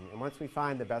land. And once we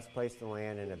find the best place to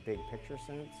land in a big picture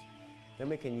sense, then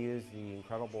we can use the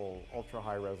incredible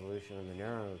ultra-high resolution of the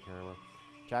narrow camera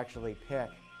to actually pick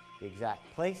the exact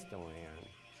place to land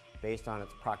based on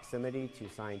its proximity to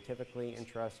scientifically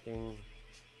interesting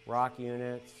rock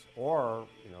units, or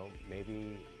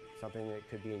maybe something that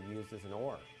could be used as an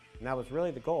ore. And that was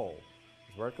really the goal,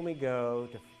 is where can we go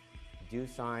to do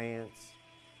science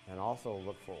and also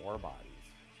look for ore bodies.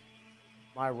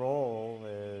 My role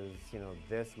is,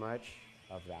 this much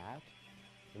of that.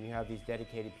 And you have these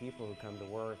dedicated people who come to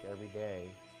work every day.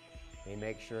 They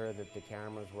make sure that the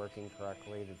camera's working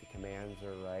correctly, that the commands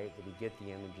are right, that we get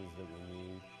the images that we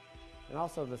need. And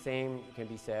also the same can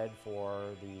be said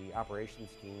for the operations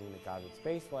team at Goddard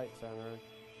Space Flight Center,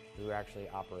 who actually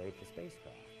operate the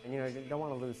spacecraft. And you don't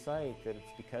want to lose sight that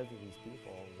it's because of these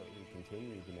people that we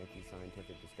continue to make these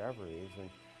scientific discoveries. And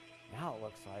now it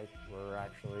looks like we're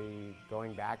actually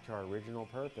going back to our original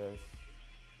purpose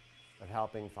of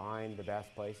helping find the best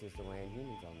places to land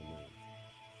humans on the moon.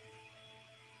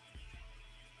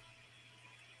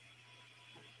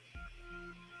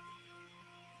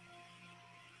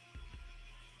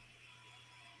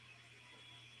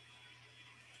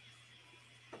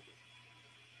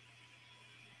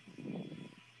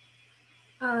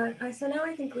 So now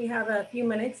I think we have a few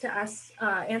minutes to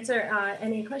answer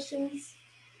any questions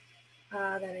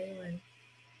that anyone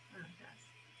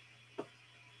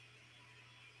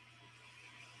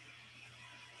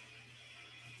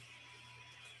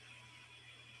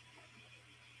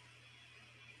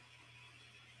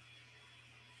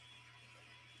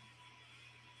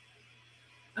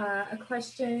has. A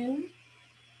question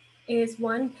is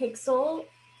 1 pixel.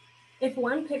 If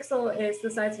 1 pixel is the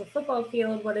size of a football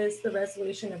field, what is the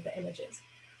resolution of the images?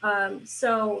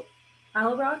 So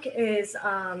LROC is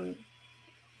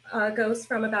goes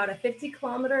from about a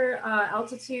 50-kilometer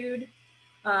altitude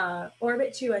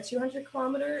orbit to a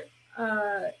 200-kilometer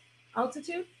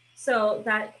altitude. So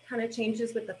that kind of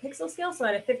changes with the pixel scale. So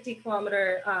at a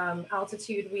 50-kilometer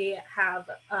altitude, we have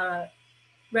a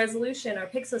resolution or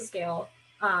pixel scale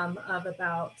of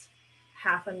about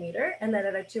 0.5 meter. And then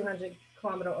at a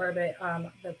 200-kilometer orbit,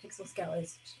 the pixel scale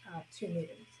is 2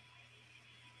 meters.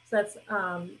 So that's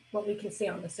what we can see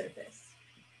on the surface.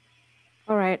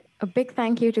 All right, a big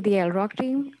thank you to the LROC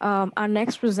team. Our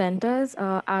next presenters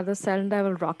are the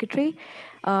Devil Rocketry.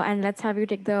 And let's have you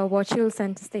take the virtual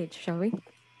center stage, shall we?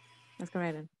 Let's go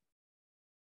right in.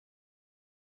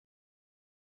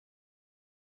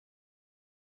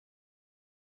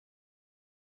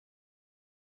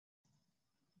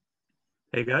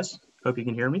 Hey guys, hope you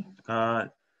can hear me. I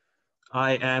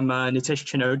am Nitish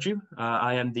Chinoju.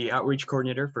 I am the outreach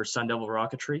coordinator for Devil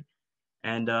Rocketry.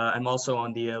 And I'm also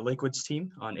on the liquids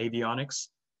team on avionics.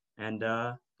 And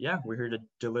yeah, we're here to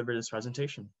deliver this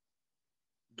presentation.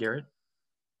 Garrett?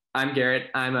 I'm Garrett.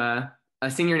 I'm a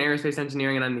senior in aerospace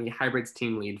engineering, and I'm the hybrids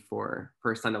team lead for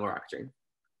Devil Rocketry.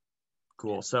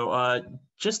 Cool. So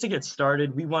just to get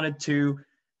started, we wanted to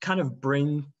kind of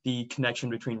bring the connection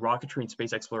between rocketry and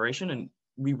space exploration, and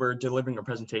we were delivering a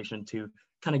presentation to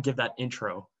kind of give that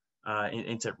intro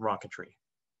into rocketry.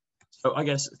 So I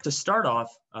guess to start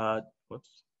off, whoops,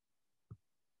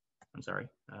 I'm sorry,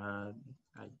 I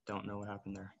don't know what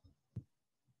happened there.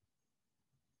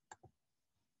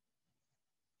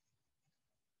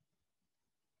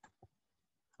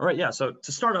 All right, yeah, so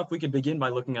to start off, we could begin by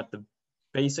looking at the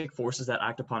basic forces that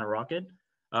act upon a rocket.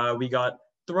 We got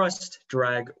thrust,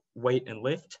 drag, weight, and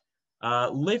lift.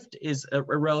 Lift is a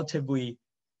relatively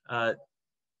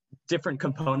different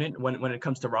component when it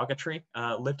comes to rocketry.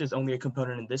 Lift is only a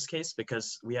component in this case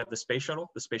because we have the space shuttle.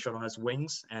 The space shuttle has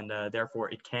wings, and therefore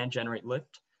it can generate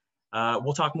lift.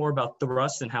 We'll talk more about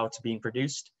thrust and how it's being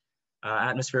produced.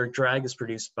 Atmospheric drag is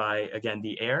produced by, again,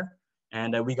 the air.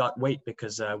 And we got weight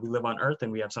because we live on Earth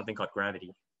and we have something called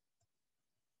gravity.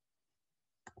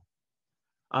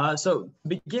 So to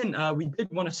begin, we did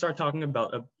want to start talking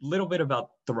about a little bit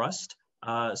about thrust.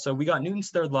 So we got Newton's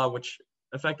third law, which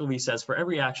effectively says for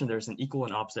every action, there's an equal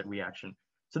and opposite reaction.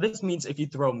 So this means if you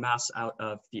throw mass out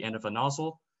of the end of a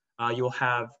nozzle, you'll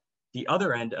have the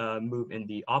other end move in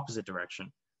the opposite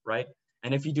direction, right?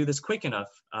 And if you do this quick enough,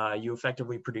 you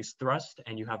effectively produce thrust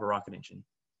and you have a rocket engine.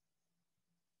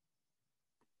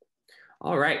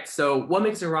 All right, so what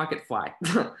makes a rocket fly?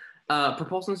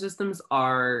 Propulsion systems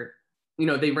are,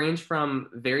 they range from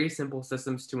very simple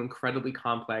systems to incredibly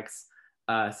complex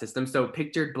systems. So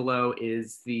pictured below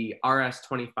is the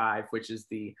RS-25, which is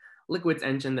the liquids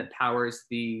engine that powers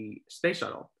the space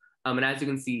shuttle. And as you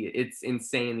can see, it's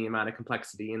insane the amount of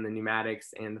complexity in the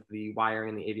pneumatics and the wiring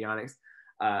and the avionics.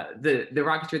 The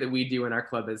rocketry that we do in our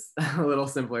club is a little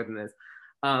simpler than this.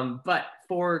 But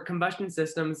for combustion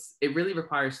systems, it really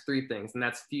requires 3 things, and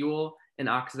that's fuel, an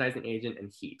oxidizing agent,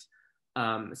 and heat.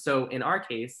 So in our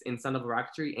case, in Devil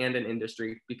Rocketry and in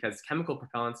industry, because chemical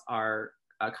propellants are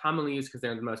commonly used because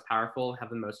they're the most powerful, have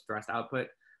the most thrust output.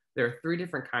 There are 3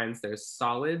 different kinds. There's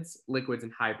solids, liquids,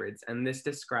 and hybrids. And this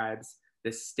describes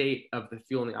the state of the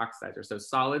fuel in the oxidizer. So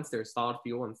solids, there's solid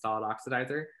fuel and solid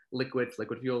oxidizer. Liquids,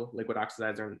 liquid fuel, liquid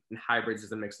oxidizer, and hybrids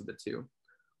is a mix of the 2.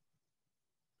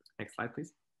 Next slide,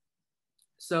 please.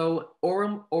 So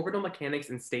orbital mechanics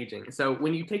and staging. So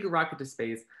when you take a rocket to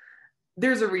space,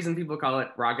 there's a reason people call it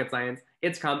rocket science.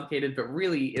 It's complicated, but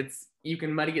really you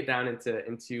can muddy it down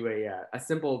into a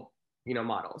simple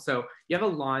model. So you have a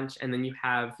launch, and then you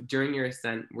have during your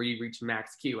ascent where you reach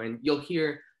max Q, and you'll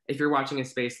hear, if you're watching a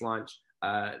space launch,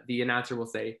 the announcer will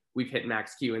say, we've hit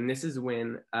max Q. And this is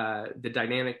when the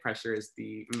dynamic pressure is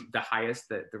the highest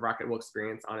that the rocket will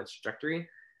experience on its trajectory.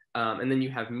 And then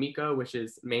you have MECO, which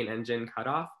is main engine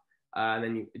cutoff. And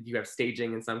then you have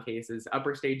staging in some cases,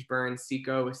 upper stage burn,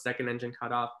 SECO, second engine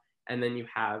cutoff. And then you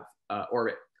have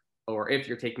orbit. Or if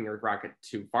you're taking your rocket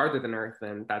to farther than Earth,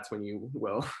 then that's when you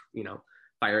will,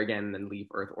 fire again and then leave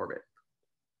Earth orbit.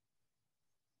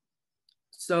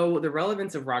 So the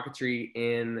relevance of rocketry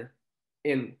in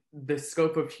the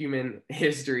scope of human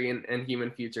history and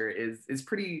human future is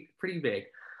pretty big.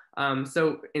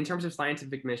 So in terms of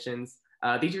scientific missions,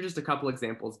 these are just a couple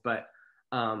examples, but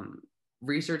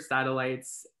research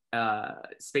satellites,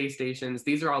 space stations,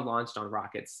 these are all launched on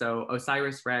rockets. So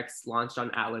OSIRIS-REx launched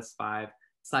on Atlas V,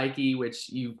 Psyche, which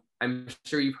I'm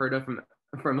sure you've heard of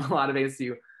from a lot of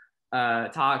ASU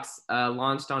talks,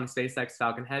 launched on SpaceX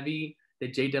Falcon Heavy. The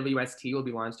JWST will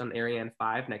be launched on Ariane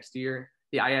 5 next year.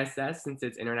 The ISS, since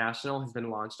it's international, has been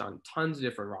launched on tons of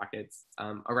different rockets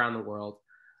around the world.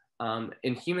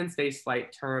 In human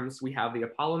spaceflight terms, we have the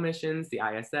Apollo missions, the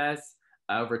ISS,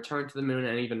 return to the moon,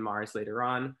 and even Mars later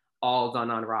on, all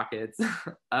done on rockets.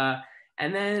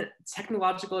 And then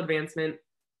technological advancement.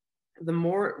 The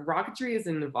more rocketry is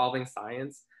an evolving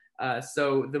science.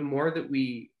 So the more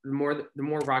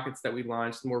rockets that we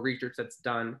launch, the more research that's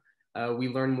done. We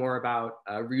learn more about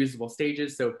reusable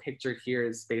stages. So pictured here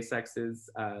is SpaceX's,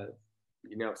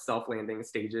 self-landing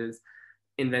stages,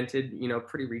 invented,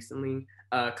 pretty recently.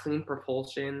 Clean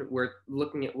propulsion. We're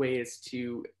looking at ways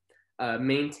to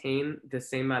maintain the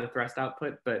same amount of thrust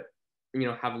output, but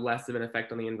have less of an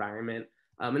effect on the environment.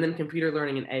 And then computer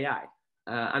learning and AI.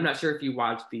 I'm not sure if you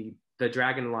watched the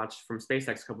Dragon launch from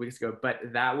SpaceX a couple weeks ago, but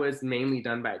that was mainly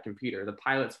done by a computer. The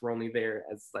pilots were only there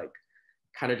as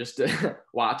kind of just to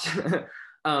watch.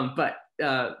 But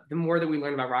the more that we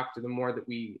learn about rocketry, the more that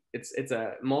it's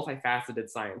a multifaceted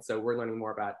science. So we're learning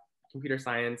more about computer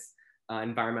science,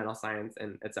 environmental science,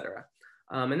 and et cetera.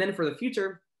 And then for the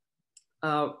future,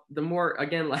 the more,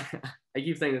 again, like I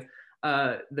keep saying this,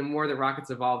 the more that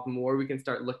rockets evolve, the more we can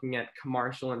start looking at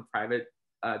commercial and private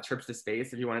trips to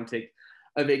space. If you want to take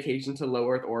a vacation to low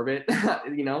Earth orbit,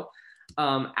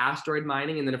 asteroid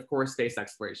mining, and then of course space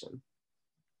exploration.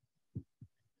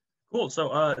 Cool.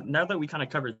 So now that we kind of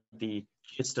covered the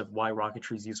gist of why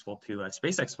rocketry is useful to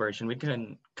space exploration, we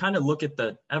can kind of look at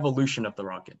the evolution of the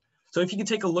rocket. So if you can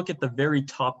take a look at the very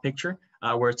top picture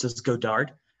where it says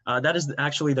Goddard, that is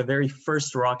actually the very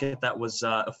first rocket that was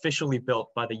officially built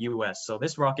by the US. So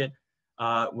this rocket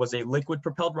was a liquid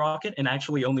propelled rocket and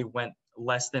actually only went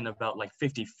less than about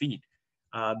 50 feet.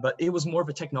 But it was more of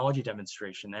a technology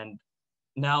demonstration. And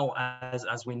now,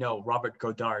 as we know, Robert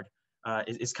Goddard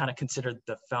is kind of considered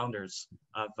the founders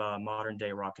of modern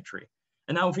day rocketry.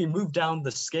 And now if we move down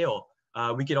the scale,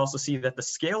 we could also see that the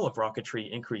scale of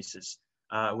rocketry increases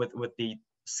with the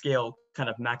scale kind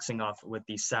of maxing off with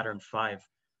the Saturn V.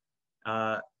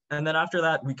 And then after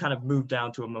that, we kind of move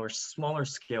down to a more smaller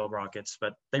scale rockets,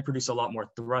 but they produce a lot more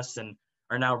thrust and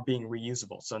are now being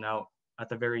reusable. So now at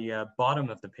the very bottom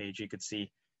of the page, you could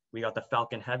see we got the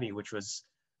Falcon Heavy, which was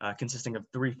consisting of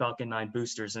 3 Falcon 9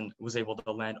 boosters and was able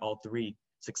to land all 3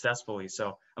 successfully.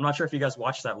 So I'm not sure if you guys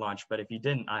watched that launch, but if you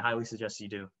didn't, I highly suggest you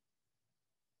do.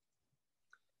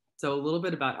 So a little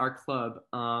bit about our club.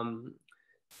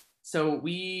 So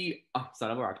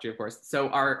Devil Rocketry, of course. So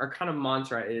our kind of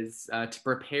mantra is to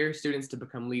prepare students to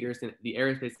become leaders in the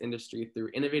aerospace industry through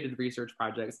innovative research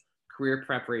projects, career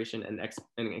preparation, and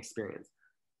experience.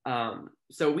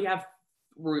 So we have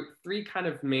 3 kind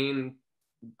of main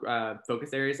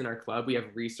focus areas in our club. We have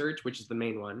research, which is the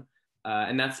main one,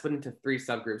 and that's split into 3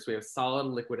 subgroups. We have solid,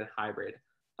 liquid, and hybrid,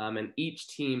 and each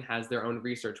team has their own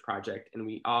research project, and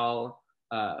we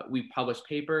publish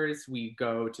papers, we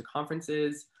go to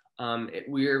conferences.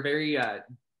 We are very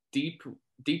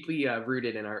deeply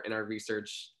rooted in our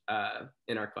research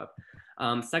in our club.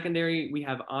 Secondary, we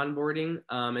have onboarding,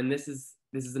 and this is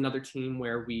another team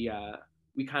where we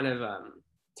kind of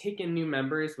take in new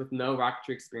members with no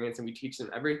rocketry experience, and we teach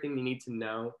them everything they need to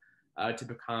know to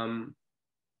become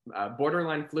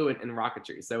borderline fluent in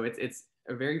rocketry. So it's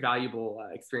a very valuable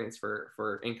experience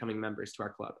for incoming members to our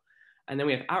club. And then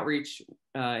we have outreach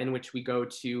in which we go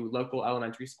to local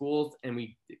elementary schools and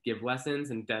we give lessons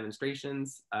and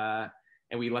demonstrations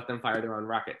and we let them fire their own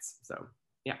rockets. So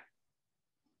yeah.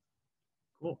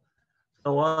 Cool.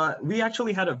 So we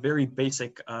actually had a very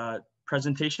basic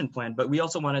presentation plan, but we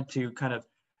also wanted to kind of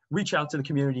reach out to the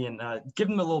community and give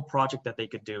them a little project that they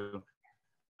could do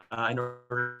in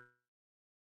order.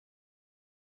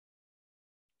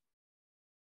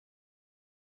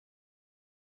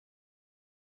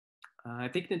 I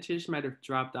think Natish might have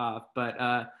dropped off, but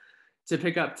to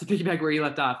piggyback where you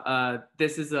left off,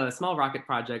 this is a small rocket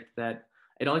project that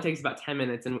it only takes about 10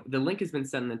 minutes, and the link has been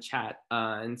sent in the chat.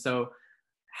 And so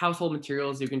household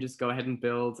materials, you can just go ahead and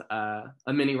build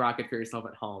a mini rocket for yourself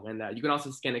at home. And you can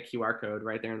also scan a QR code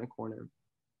right there in the corner.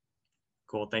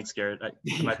 Cool, thanks, Garrett.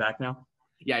 Am I back now?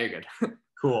 Yeah, you're good.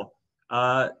 Cool.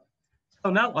 So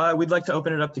now we'd like to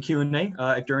open it up to Q&A.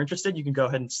 If you're interested, you can go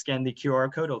ahead and scan the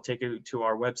QR code. It'll take you to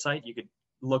our website. You could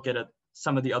look at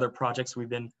some of the other projects we've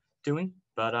been doing,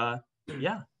 but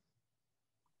yeah.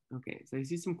 Okay, so I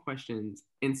see some questions.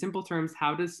 In simple terms,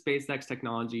 how does SpaceX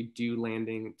technology do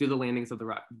the landings of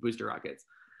the booster rockets?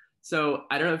 So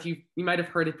I don't know if you might have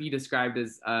heard it be described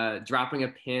as dropping a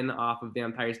pin off of the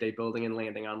Empire State Building and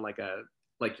landing on like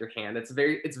your hand. It's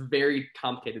very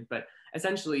complicated, but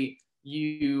essentially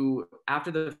after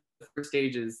the first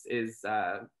stage is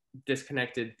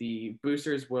disconnected, the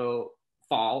boosters will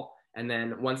fall, and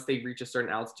then once they reach a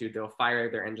certain altitude, they'll fire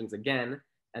their engines again,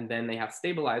 and then they have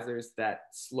stabilizers that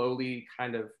slowly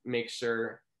kind of make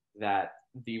sure that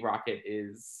the rocket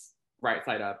is right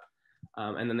side up,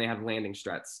 and then they have landing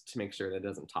struts to make sure that it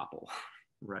doesn't topple.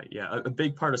 Right, yeah. A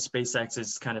big part of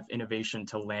SpaceX's kind of innovation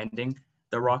to landing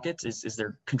the rockets is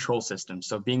their control system.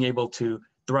 So being able to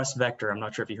thrust vector, I'm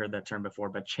not sure if you heard that term before,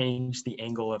 but change the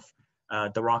angle of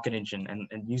the rocket engine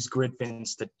and use grid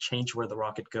fins to change where the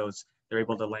rocket goes. They're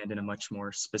able to land in a much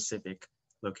more specific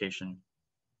location.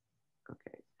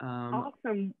 Okay.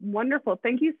 Awesome, wonderful.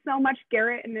 Thank you so much,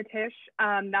 Garrett and Natish.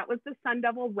 That was the Sun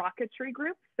Devil Rocketry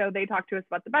group. So they talked to us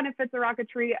about the benefits of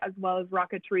rocketry as well as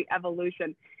rocketry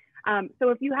evolution. So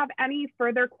if you have any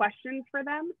further questions for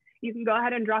them, you can go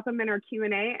ahead and drop them in our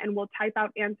Q&A and we'll type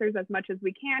out answers as much as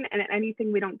we can. And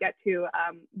anything we don't get to,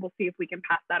 we'll see if we can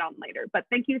pass that on later. But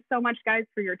thank you so much, guys,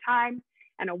 for your time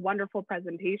and a wonderful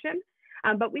presentation.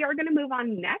 But we are going to move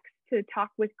on next to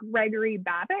talk with Gregory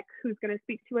Babick, who's going to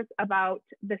speak to us about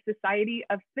the Society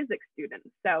of Physics Students.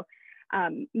 So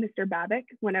Mr. Babick,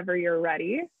 whenever you're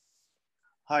ready.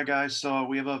 Hi, guys. So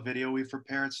we have a video we've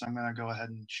prepared, so I'm going to go ahead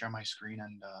and share my screen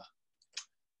and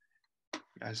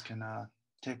you guys can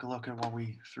take a look at what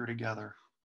we threw together.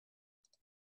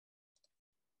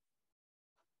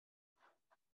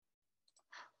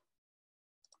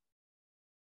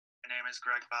 My name is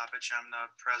Greg Babich. I'm the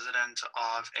president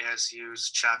of ASU's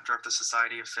chapter of the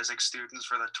Society of Physics Students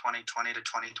for the 2020 to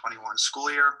 2021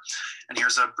 school year. And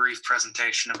here's a brief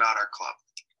presentation about our club.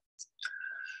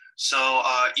 So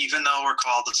even though we're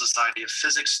called the Society of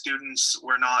Physics Students,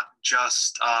 we're not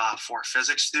just for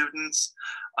physics students,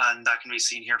 and that can be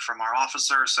seen here from our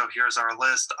officer. So here's our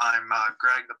list. I'm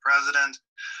Greg, the president.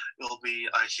 You'll be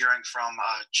hearing from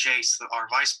Chase, our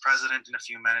vice president, in a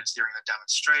few minutes during the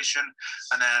demonstration.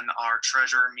 And then our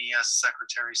treasurer, Mia,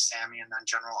 secretary, Sammy, and then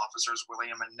general officers,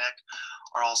 William and Nick,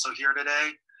 are also here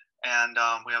today. And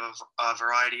we have a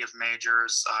variety of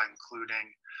majors,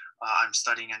 including I'm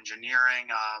studying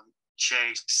engineering.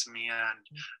 Chase, Mia, and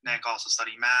Nick also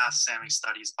study math. Sammy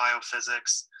studies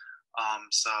biophysics.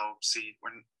 So see, we're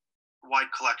a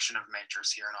wide collection of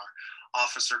majors here in our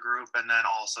officer group, and then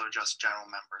also just general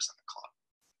members in the club.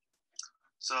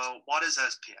 So what is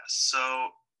SPS?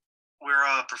 So we're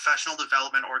a professional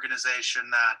development organization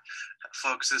that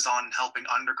focuses on helping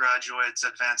undergraduates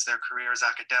advance their careers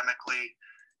academically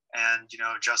and,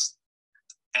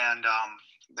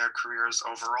 their careers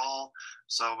overall.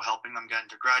 So helping them get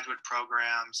into graduate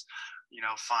programs,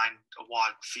 find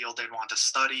what field they'd want to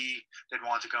study, they'd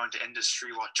want to go into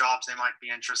industry, what jobs they might be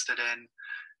interested in.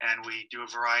 And we do a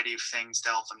variety of things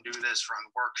to help them do this, run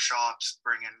workshops,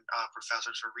 bring in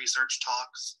professors for research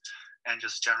talks, and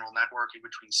just general networking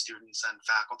between students and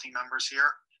faculty members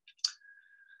here.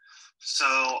 So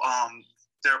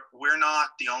we're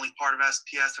not the only part of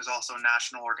SPS. There's also a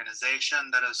national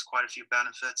organization that has quite a few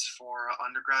benefits for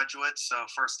undergraduates. So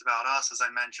first about us, as I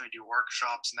mentioned, we do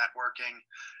workshops, networking,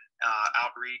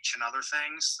 outreach, and other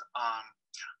things.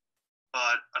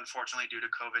 But unfortunately, due to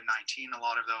COVID-19, a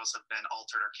lot of those have been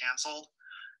altered or canceled.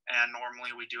 And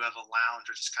normally we do have a lounge,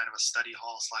 which is kind of a study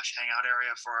hall / hangout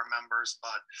area for our members,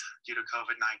 but due to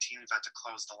COVID-19, we've had to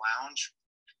close the lounge.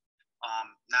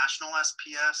 National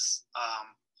SPS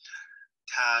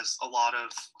has a lot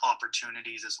of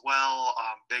opportunities as well.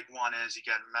 Big one is you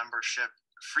get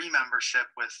free membership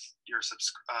with your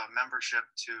membership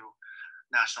to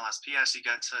National SPS. You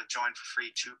get to join for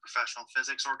free 2 professional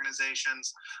physics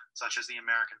organizations, such as the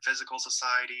American Physical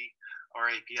Society, or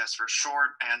APS for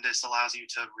short, and this allows you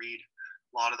to read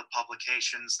a lot of the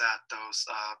publications that those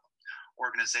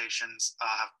organizations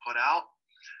have put out.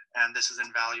 And this is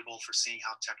invaluable for seeing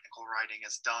how technical writing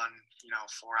is done,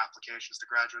 for applications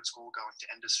to graduate school, going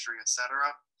to industry,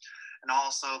 etc. And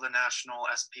also the National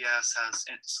SPS has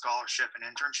scholarship and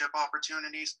internship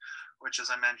opportunities, which,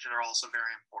 as I mentioned, are also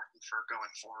very important for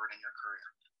going forward in your career.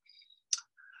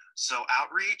 So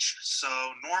outreach. So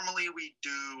normally we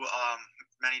do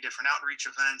many different outreach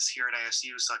events here at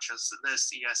ASU, such as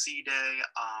this ESE Day,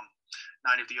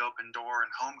 Night of the Open Door,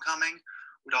 and Homecoming.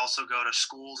 We'd also go to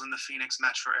schools in the Phoenix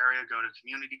metro area, go to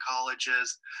community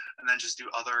colleges, and then just do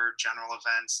other general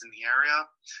events in the area.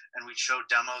 And we'd show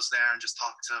demos there and just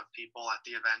talk to people at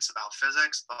the events about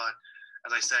physics. But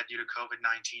as I said, due to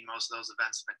COVID-19, most of those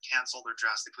events have been canceled or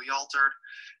drastically altered.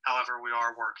 However, we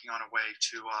are working on a way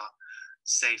to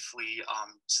safely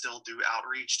still do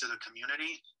outreach to the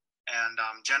community. And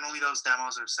generally those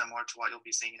demos are similar to what you'll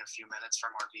be seeing in a few minutes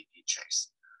from our VP Chase.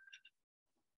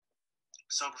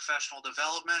 So professional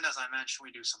development, as I mentioned,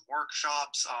 we do some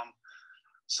workshops.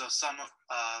 So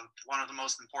one of the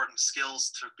most important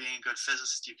skills to being a good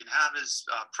physicist you can have is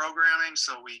programming.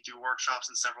 So we do workshops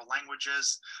in several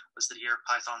languages listed here: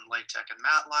 Python, LaTeX, and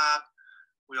MATLAB.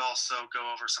 We also go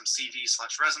over some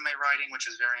CV/resume writing,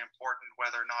 which is very important,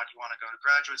 whether or not you want to go to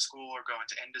graduate school or go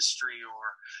into industry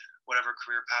or whatever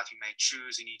career path you may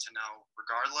choose, you need to know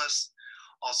regardless.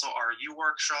 Also RU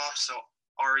workshops. So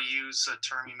RU is a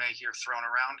term you may hear thrown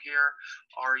around here.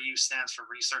 RU stands for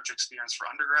Research Experience for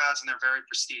Undergrads, and they're very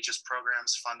prestigious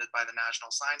programs funded by the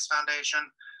National Science Foundation.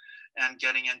 And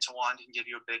getting into one can give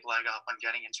you a big leg up on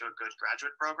getting into a good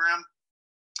graduate program.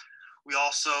 We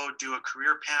also do a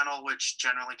career panel, which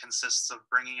generally consists of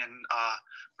bringing in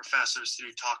professors to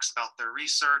do talks about their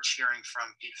research, hearing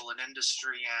from people in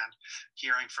industry, and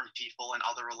hearing from people in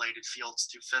other related fields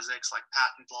to physics, like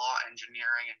patent law,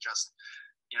 engineering, and just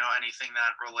anything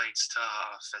that relates to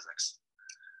physics.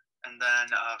 And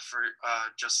then for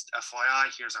just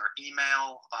FYI, here's our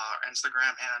email, our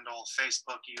Instagram handle,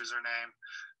 Facebook username,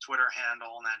 Twitter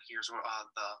handle, and then here's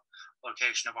the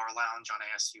location of our lounge on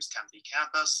ASU's Tempe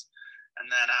campus. And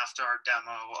then after our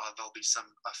demo, there'll be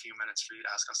a few minutes for you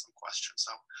to ask us some questions.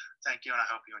 So thank you, and I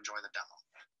hope you enjoy the demo.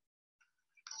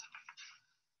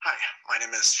 Hi, my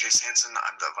name is Chase Hansen.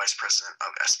 I'm the Vice President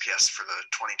of SPS for the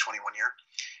 2021 year.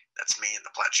 That's me in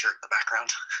the plaid shirt in the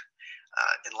background.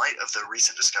 In light of the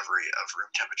recent discovery of room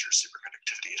temperature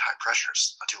superconductivity at high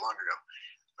pressures not too long ago,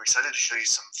 I'm excited to show you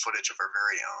some footage of our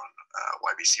very own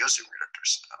YBCO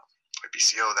superconductors.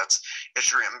 YBCO, that's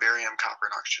yttrium, barium, copper,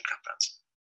 and oxygen compounds.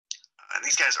 And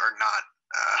these guys are not,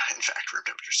 in fact, room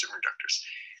temperature superconductors.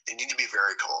 They need to be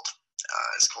very cold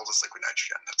as liquid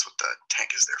nitrogen. That's what the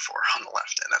tank is there for on the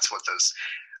left, and that's what those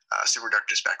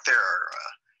superconductors back there are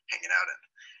hanging out in.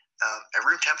 At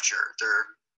room temperature,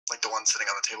 they're like the ones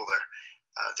sitting on the table there.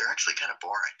 They're actually kind of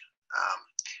boring.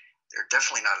 They're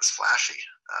definitely not as flashy.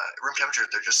 At room temperature,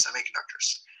 they're just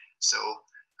semiconductors. So,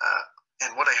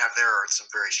 and what I have there are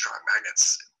some very strong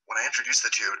magnets. When I introduce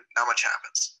the two, not much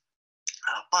happens.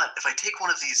 But if I take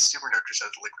one of these superconductors out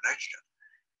of the liquid nitrogen,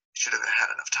 it should have had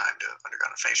enough time to undergo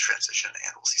a phase transition,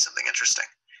 and we'll see something interesting.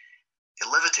 It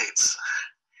levitates.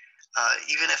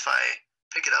 Even if I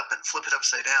pick it up and flip it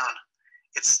upside down,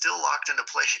 it's still locked into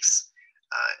place.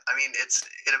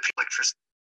 It appears electricity.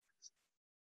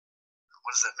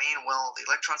 What does that mean? Well, the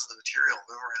electrons in the material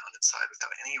move around inside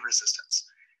without any resistance.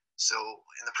 So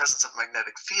in the presence of a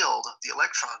magnetic field, the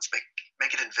electrons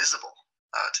make it invisible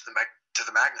to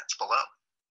the magnets below.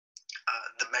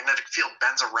 The magnetic field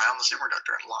bends around the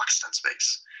superconductor and locks it in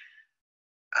space.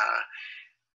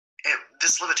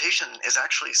 This levitation is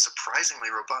actually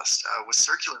surprisingly robust. With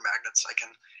circular magnets, I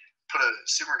can put a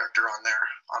superconductor on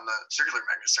the circular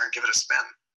magnets there and give it a spin.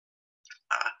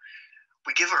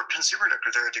 We give our pin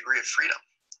superconductor there a degree of freedom.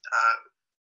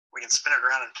 We can spin it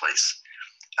around in place.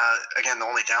 Again, the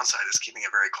only downside is keeping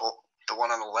it very cold. The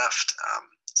one on the left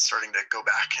starting to go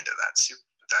back into that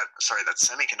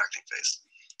semiconducting phase.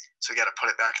 So we got to put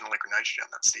it back in the liquid nitrogen.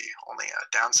 That's the only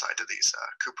downside to these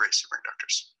cuprate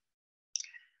superconductors.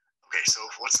 Okay, so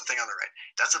what's the thing on the right?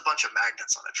 That's a bunch of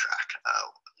magnets on a track.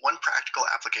 One practical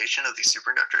application of these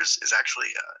superconductors is actually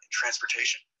in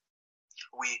transportation.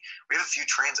 We have a few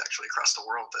trains actually across the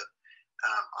world that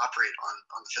operate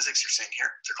on the physics you're seeing here.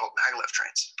 They're called maglev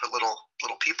trains. Put little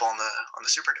people on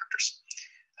the superconductors.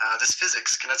 This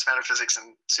physics, condensed matter physics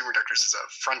and superconductors, is a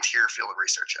frontier field of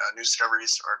research. New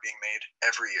discoveries are being made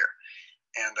every year.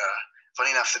 And funny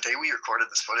enough, the day we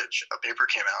recorded this footage, a paper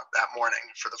came out that morning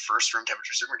for the first room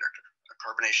temperature superconductor, a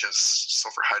carbonaceous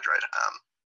sulfur hydride.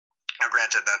 Now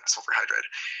granted, that sulfur hydride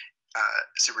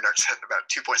superconductors had about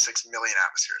 2.6 million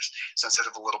atmospheres. So instead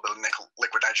of a little bit of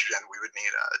liquid nitrogen, we would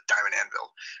need a diamond anvil.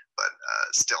 But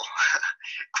still,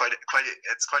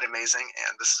 it's quite amazing.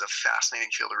 And this is a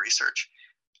fascinating field of research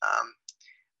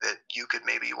that you could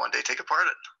maybe one day take part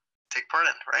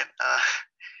in, right?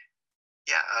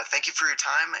 Thank you for your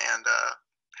time, and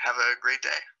have a great day.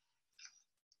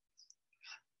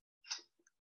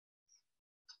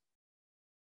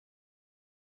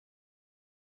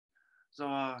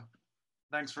 So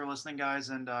thanks for listening, guys,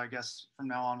 and I guess from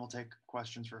now on we'll take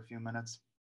questions for a few minutes.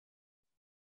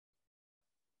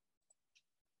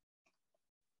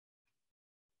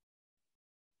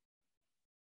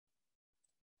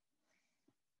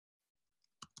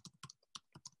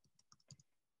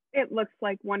 It looks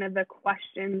like one of the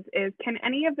questions is, can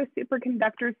any of the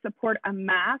superconductors support a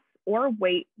mass or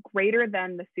weight greater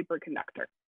than the superconductor?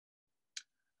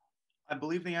 I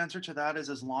believe the answer to that is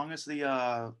as long as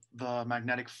the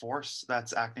magnetic force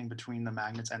that's acting between the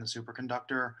magnets and the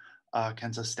superconductor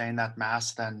can sustain that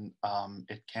mass, then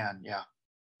it can, yeah.